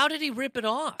legs. How did he rip it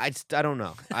off? I don't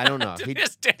know. I don't know. to He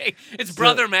this day, it's So-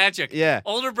 brother magic. yeah,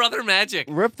 Older brother magic.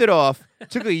 ripped it off.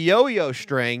 Took a yo-yo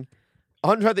string,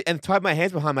 and tied my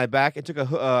hands behind my back, and took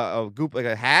a goop like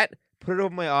a hat, put it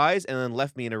over my eyes, and then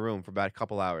left me in a room for about a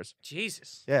couple hours.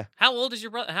 Jesus. Yeah. How old is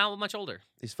your brother? How much older?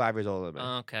 He's 5 years older than me.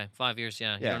 Okay, 5 years.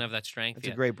 Yeah. You Yeah. don't have that strength That's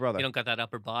yet. a great brother. You don't got that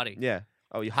upper body. Yeah.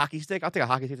 Oh, you hockey stick? I'll take a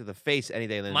hockey stick to the face any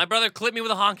day. Then My brother clipped me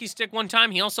with a hockey stick one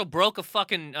time. He also broke a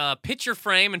fucking picture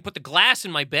frame and put the glass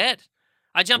in my bed.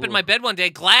 I jump in Ooh. my bed one day,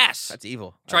 glass. that's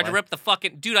evil. Tried to rip the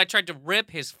fucking dude. I tried to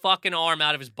rip his fucking arm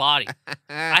out of his body.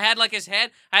 I had like his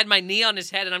head. I had my knee on his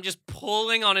head, and I'm just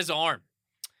pulling on his arm.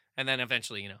 And then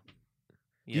eventually, Do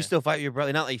you still fight your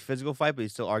brother? Not like physical fight, but you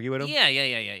still argue with him? Yeah.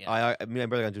 Me and my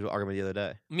brother got into an argument the other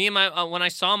day. Me and my when I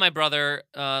saw my brother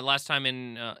last time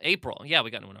in April, yeah, we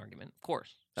got into an argument. Of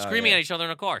course, Oh, screaming yeah. at each other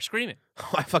in a car, screaming.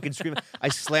 I fucking screamed. I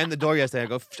slammed the door yesterday.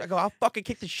 I go, I'll fucking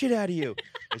kick the shit out of you.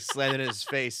 I slammed it in his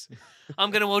face. I'm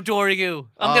gonna adore you.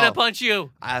 I'm gonna Oh. punch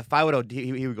you. If I would,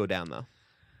 he would go down though.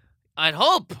 I'd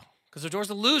hope. Because Odor's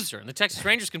a loser, and the Texas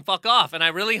Rangers can fuck off. And I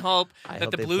really hope I that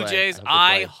hope the they Blue play. Jays. I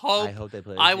I hope hope they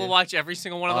play. I this will year. watch every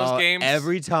single one of those games.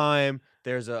 Every time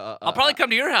there's I'll probably come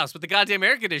to your house with the goddamn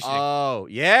air conditioning. Oh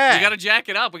yeah, We gotta jack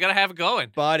it up. We gotta have it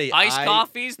going. buddy. Iced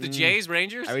coffees, the mm, Jays,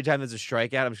 Rangers. Every time there's a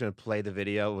strikeout, I'm just gonna play the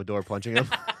video of Odor punching him.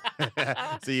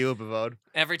 So you upvote.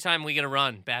 Every time we get a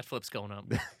run, bat flip's going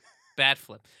up. Bat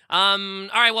flip. All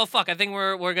right. Well, fuck. I think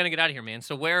we're gonna get out of here, man.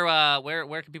 So where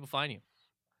can people find you?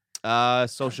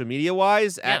 Social media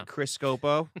wise, Yeah. at Chris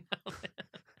Scopo.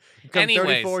 Come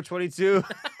Anyways. 3422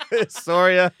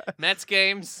 Soria. Mets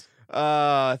games.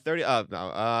 30.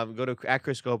 No. Go to at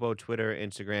Chris Scopo, Twitter,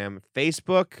 Instagram,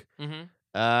 Facebook.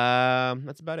 Mm-hmm.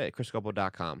 That's about it.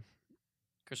 ChrisScopo.com.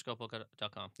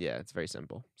 ChrisScopo.com. Yeah, it's very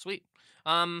simple. Sweet.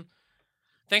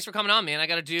 Thanks for coming on, man. I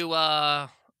got to do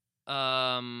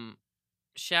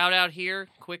shout out here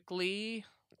quickly.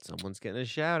 Someone's getting a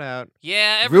shout out.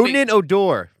 Yeah, Rudin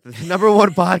Odor, the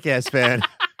 #1 podcast fan.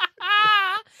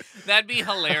 That'd be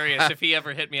hilarious if he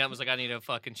ever hit me up and was like, I need a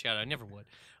fucking shout out. I never would,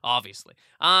 obviously.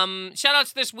 Shout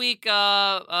outs this week,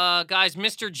 guys.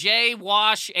 Mr. J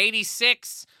Wash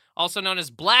 86, also known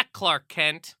as Black Clark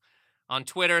Kent on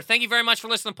Twitter. Thank you very much for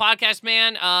listening to the podcast,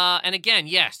 man. And again,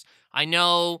 yes, I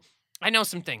know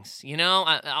some things, you know.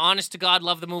 Honest to God,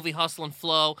 love the movie Hustle and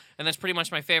Flow, and that's pretty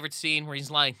much my favorite scene where he's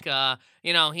like,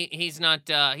 he's not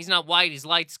white, he's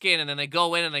light skinned, and then they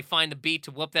go in and they find the beat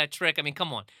to whoop that trick. I mean,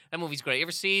 come on, that movie's great. You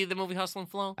ever see the movie Hustle and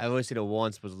Flow? I've only seen it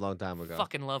once, but it was a long time ago.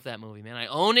 Fucking love that movie, man. I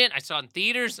own it. I saw it in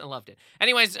theaters. I loved it.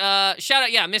 Anyways, shout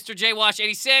out, Mr. J Wash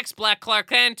 86, Black Clark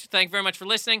Kent. Thank you very much for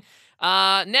listening.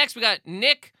 Next we got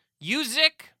Nick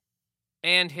Uzik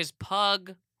and his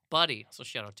pug Buddy. So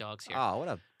shout out dogs here. Oh,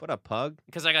 what a pug.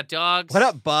 Because I got dogs. What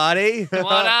up, buddy?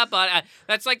 What up, buddy?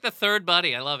 That's like the third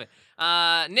buddy. I love it.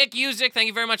 Nick Uzik, thank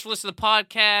you very much for listening to the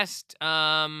podcast.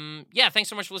 Thanks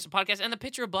so much for listening to the podcast. And the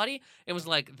picture of Buddy, it was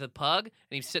like the pug, and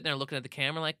he was sitting there looking at the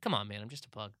camera like, come on, man, I'm just a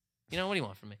pug. You know, what do you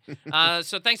want from me?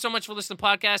 So thanks so much for listening to the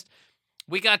podcast.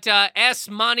 We got S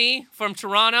Money from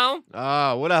Toronto.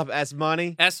 Oh, what up, S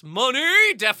Money? S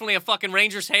Money, definitely a fucking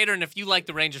Rangers hater. And if you like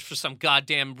the Rangers for some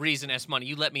goddamn reason, S Money,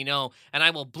 you let me know, and I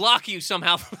will block you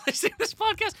somehow from listening to this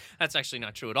podcast. That's actually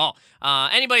not true at all.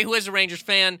 Anybody who is a Rangers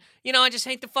fan, I just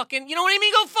hate the fucking. You know what I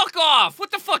mean? Go fuck off. What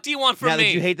the fuck do you want from me?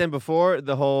 Did you hate them before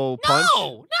the whole punch?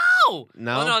 No.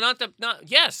 No. Oh, no,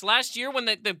 yes, last year when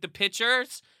the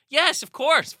pitchers. Yes, of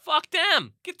course. Fuck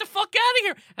them. Get the fuck out of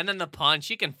here. And then the punch,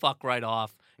 you can fuck right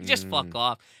off. Just fuck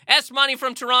off. S Money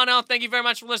from Toronto. Thank you very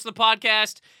much for listening to the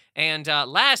podcast. And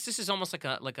last, this is almost like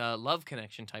a love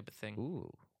connection type of thing.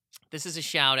 Ooh. This is a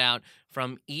shout out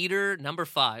from Eater number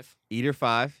 5. Eater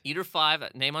 5. Eater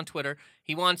 5, name on Twitter.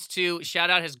 He wants to shout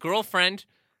out his girlfriend.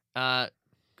 I'm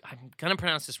gonna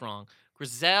pronounce this wrong.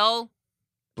 Grizel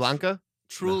Blanca?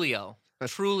 Trulio.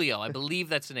 Trulio. I believe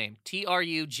that's the name.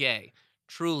 Truj.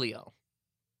 Trulio,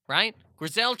 right?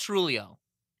 Grizel Trulio.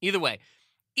 Either way,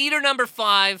 Eater number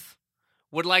 5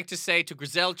 would like to say to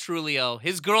Grizel Trulio,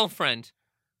 his girlfriend,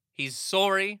 he's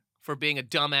sorry for being a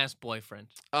dumbass boyfriend.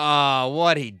 Oh,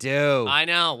 what'd he do? I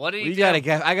know. What did he do? I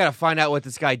gotta find out what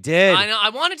this guy did. I know. I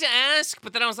wanted to ask,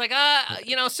 but then I was like,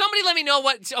 somebody let me know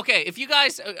what. Okay, if you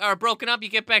guys are broken up, you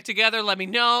get back together, let me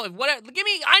know.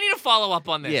 I need to follow up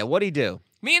on this. Yeah, what'd he do?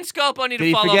 Me and Scopo need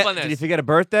to follow up on this. Did he forget a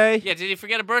birthday? Yeah, did he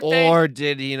forget a birthday? Or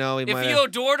did he might If you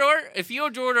adored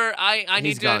her, I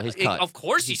need to. He's cut. Of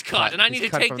course he's cut. And I need to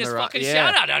take this fucking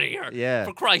shout out of here. Yeah.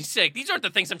 For Christ's sake. These aren't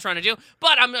the things I'm trying to do.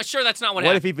 But I'm sure that's not what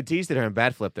What happened. if he Batisted her and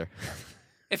bat flipped her?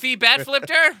 If he bat flipped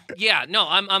her? Yeah, no,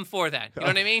 I'm for that. You know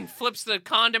what I mean? Flips the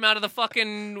condom out of the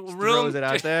fucking room. Throws it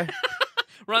out there.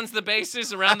 Runs the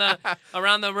bases around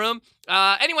the room.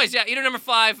 Anyways, Eater number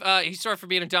 5, he's sorry for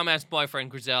being a dumbass boyfriend,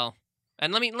 Grizel.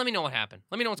 And let me know what happened.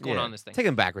 Let me know what's going on in this thing. Take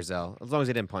him back, Grizel, as long as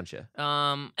he didn't punch you.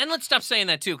 And let's stop saying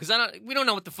that too, because we don't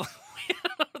know what the fuck.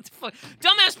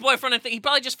 Dumbass boyfriend. I think he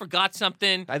probably just forgot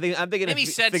something. I'm thinking maybe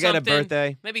said forget something. a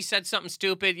birthday. Maybe said something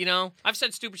stupid. I've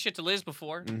said stupid shit to Liz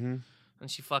before, mm-hmm. and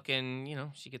she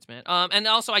fucking she gets mad. And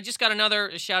also I just got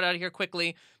another shout out here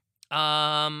quickly.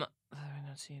 I'm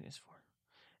not seeing this for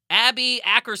Abby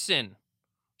Ackerson.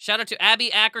 Shout out to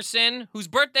Abby Ackerson, whose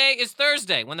birthday is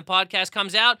Thursday when the podcast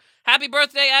comes out. Happy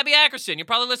birthday, Abby Ackerson. You're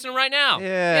probably listening right now.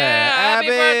 Yeah, happy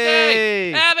Abby.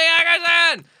 birthday,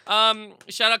 Abby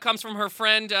Ackerson. Shout out comes from her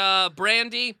friend,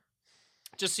 Brandy,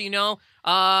 just so you know.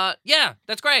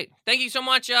 That's great. Thank you so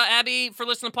much, Abby, for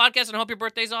listening to the podcast, and I hope your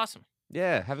birthday's awesome.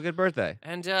 Yeah, have a good birthday.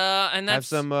 And that's... Have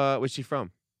some, where's she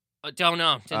from? Don't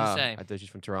know. Didn't say. I thought she's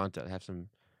from Toronto. Have some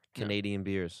Canadian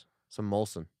beers. Some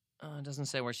Molson. It doesn't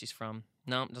say where she's from.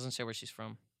 No, it doesn't say where she's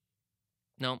from.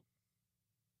 No,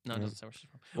 it doesn't say where she's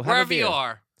from. Well, wherever you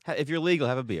are. If you're legal,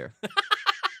 have a beer.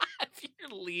 If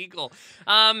you're legal.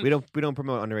 We don't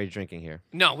promote underage drinking here.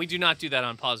 No, we do not do that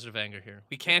on Positive Anger here.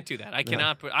 We can't do that. I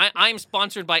cannot. I'm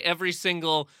sponsored by every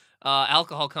single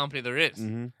alcohol company there is.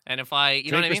 Mm-hmm. And if I,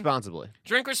 Drink know what I mean? responsibly.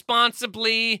 Drink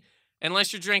responsibly.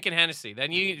 Unless you're drinking Hennessy.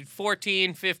 Then you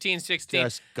 14, 15, 16.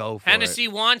 Just go for Hennessy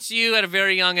wants you at a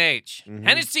very young age. Mm-hmm.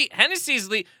 Hennessy's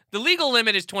the legal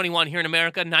limit is 21 here in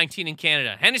America, 19 in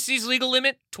Canada. Hennessy's legal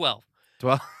limit, 12.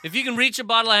 12. If you can reach a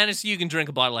bottle of Hennessy, you can drink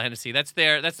a bottle of Hennessy. That's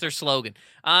their slogan.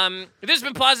 This has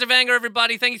been Positive Anger,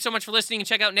 everybody. Thank you so much for listening. And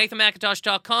check out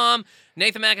NathanMcIntosh.com,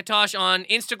 Nathan McIntosh on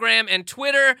Instagram and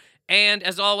Twitter. And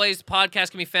as always, the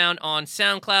podcast can be found on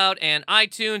SoundCloud and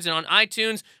iTunes. And on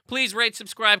iTunes, please rate,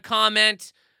 subscribe,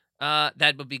 comment.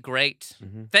 That would be great.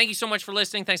 Mhm. Thank you so much for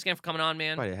listening. Thanks again for coming on,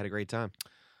 man. Buddy, I had a great time.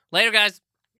 Later, guys.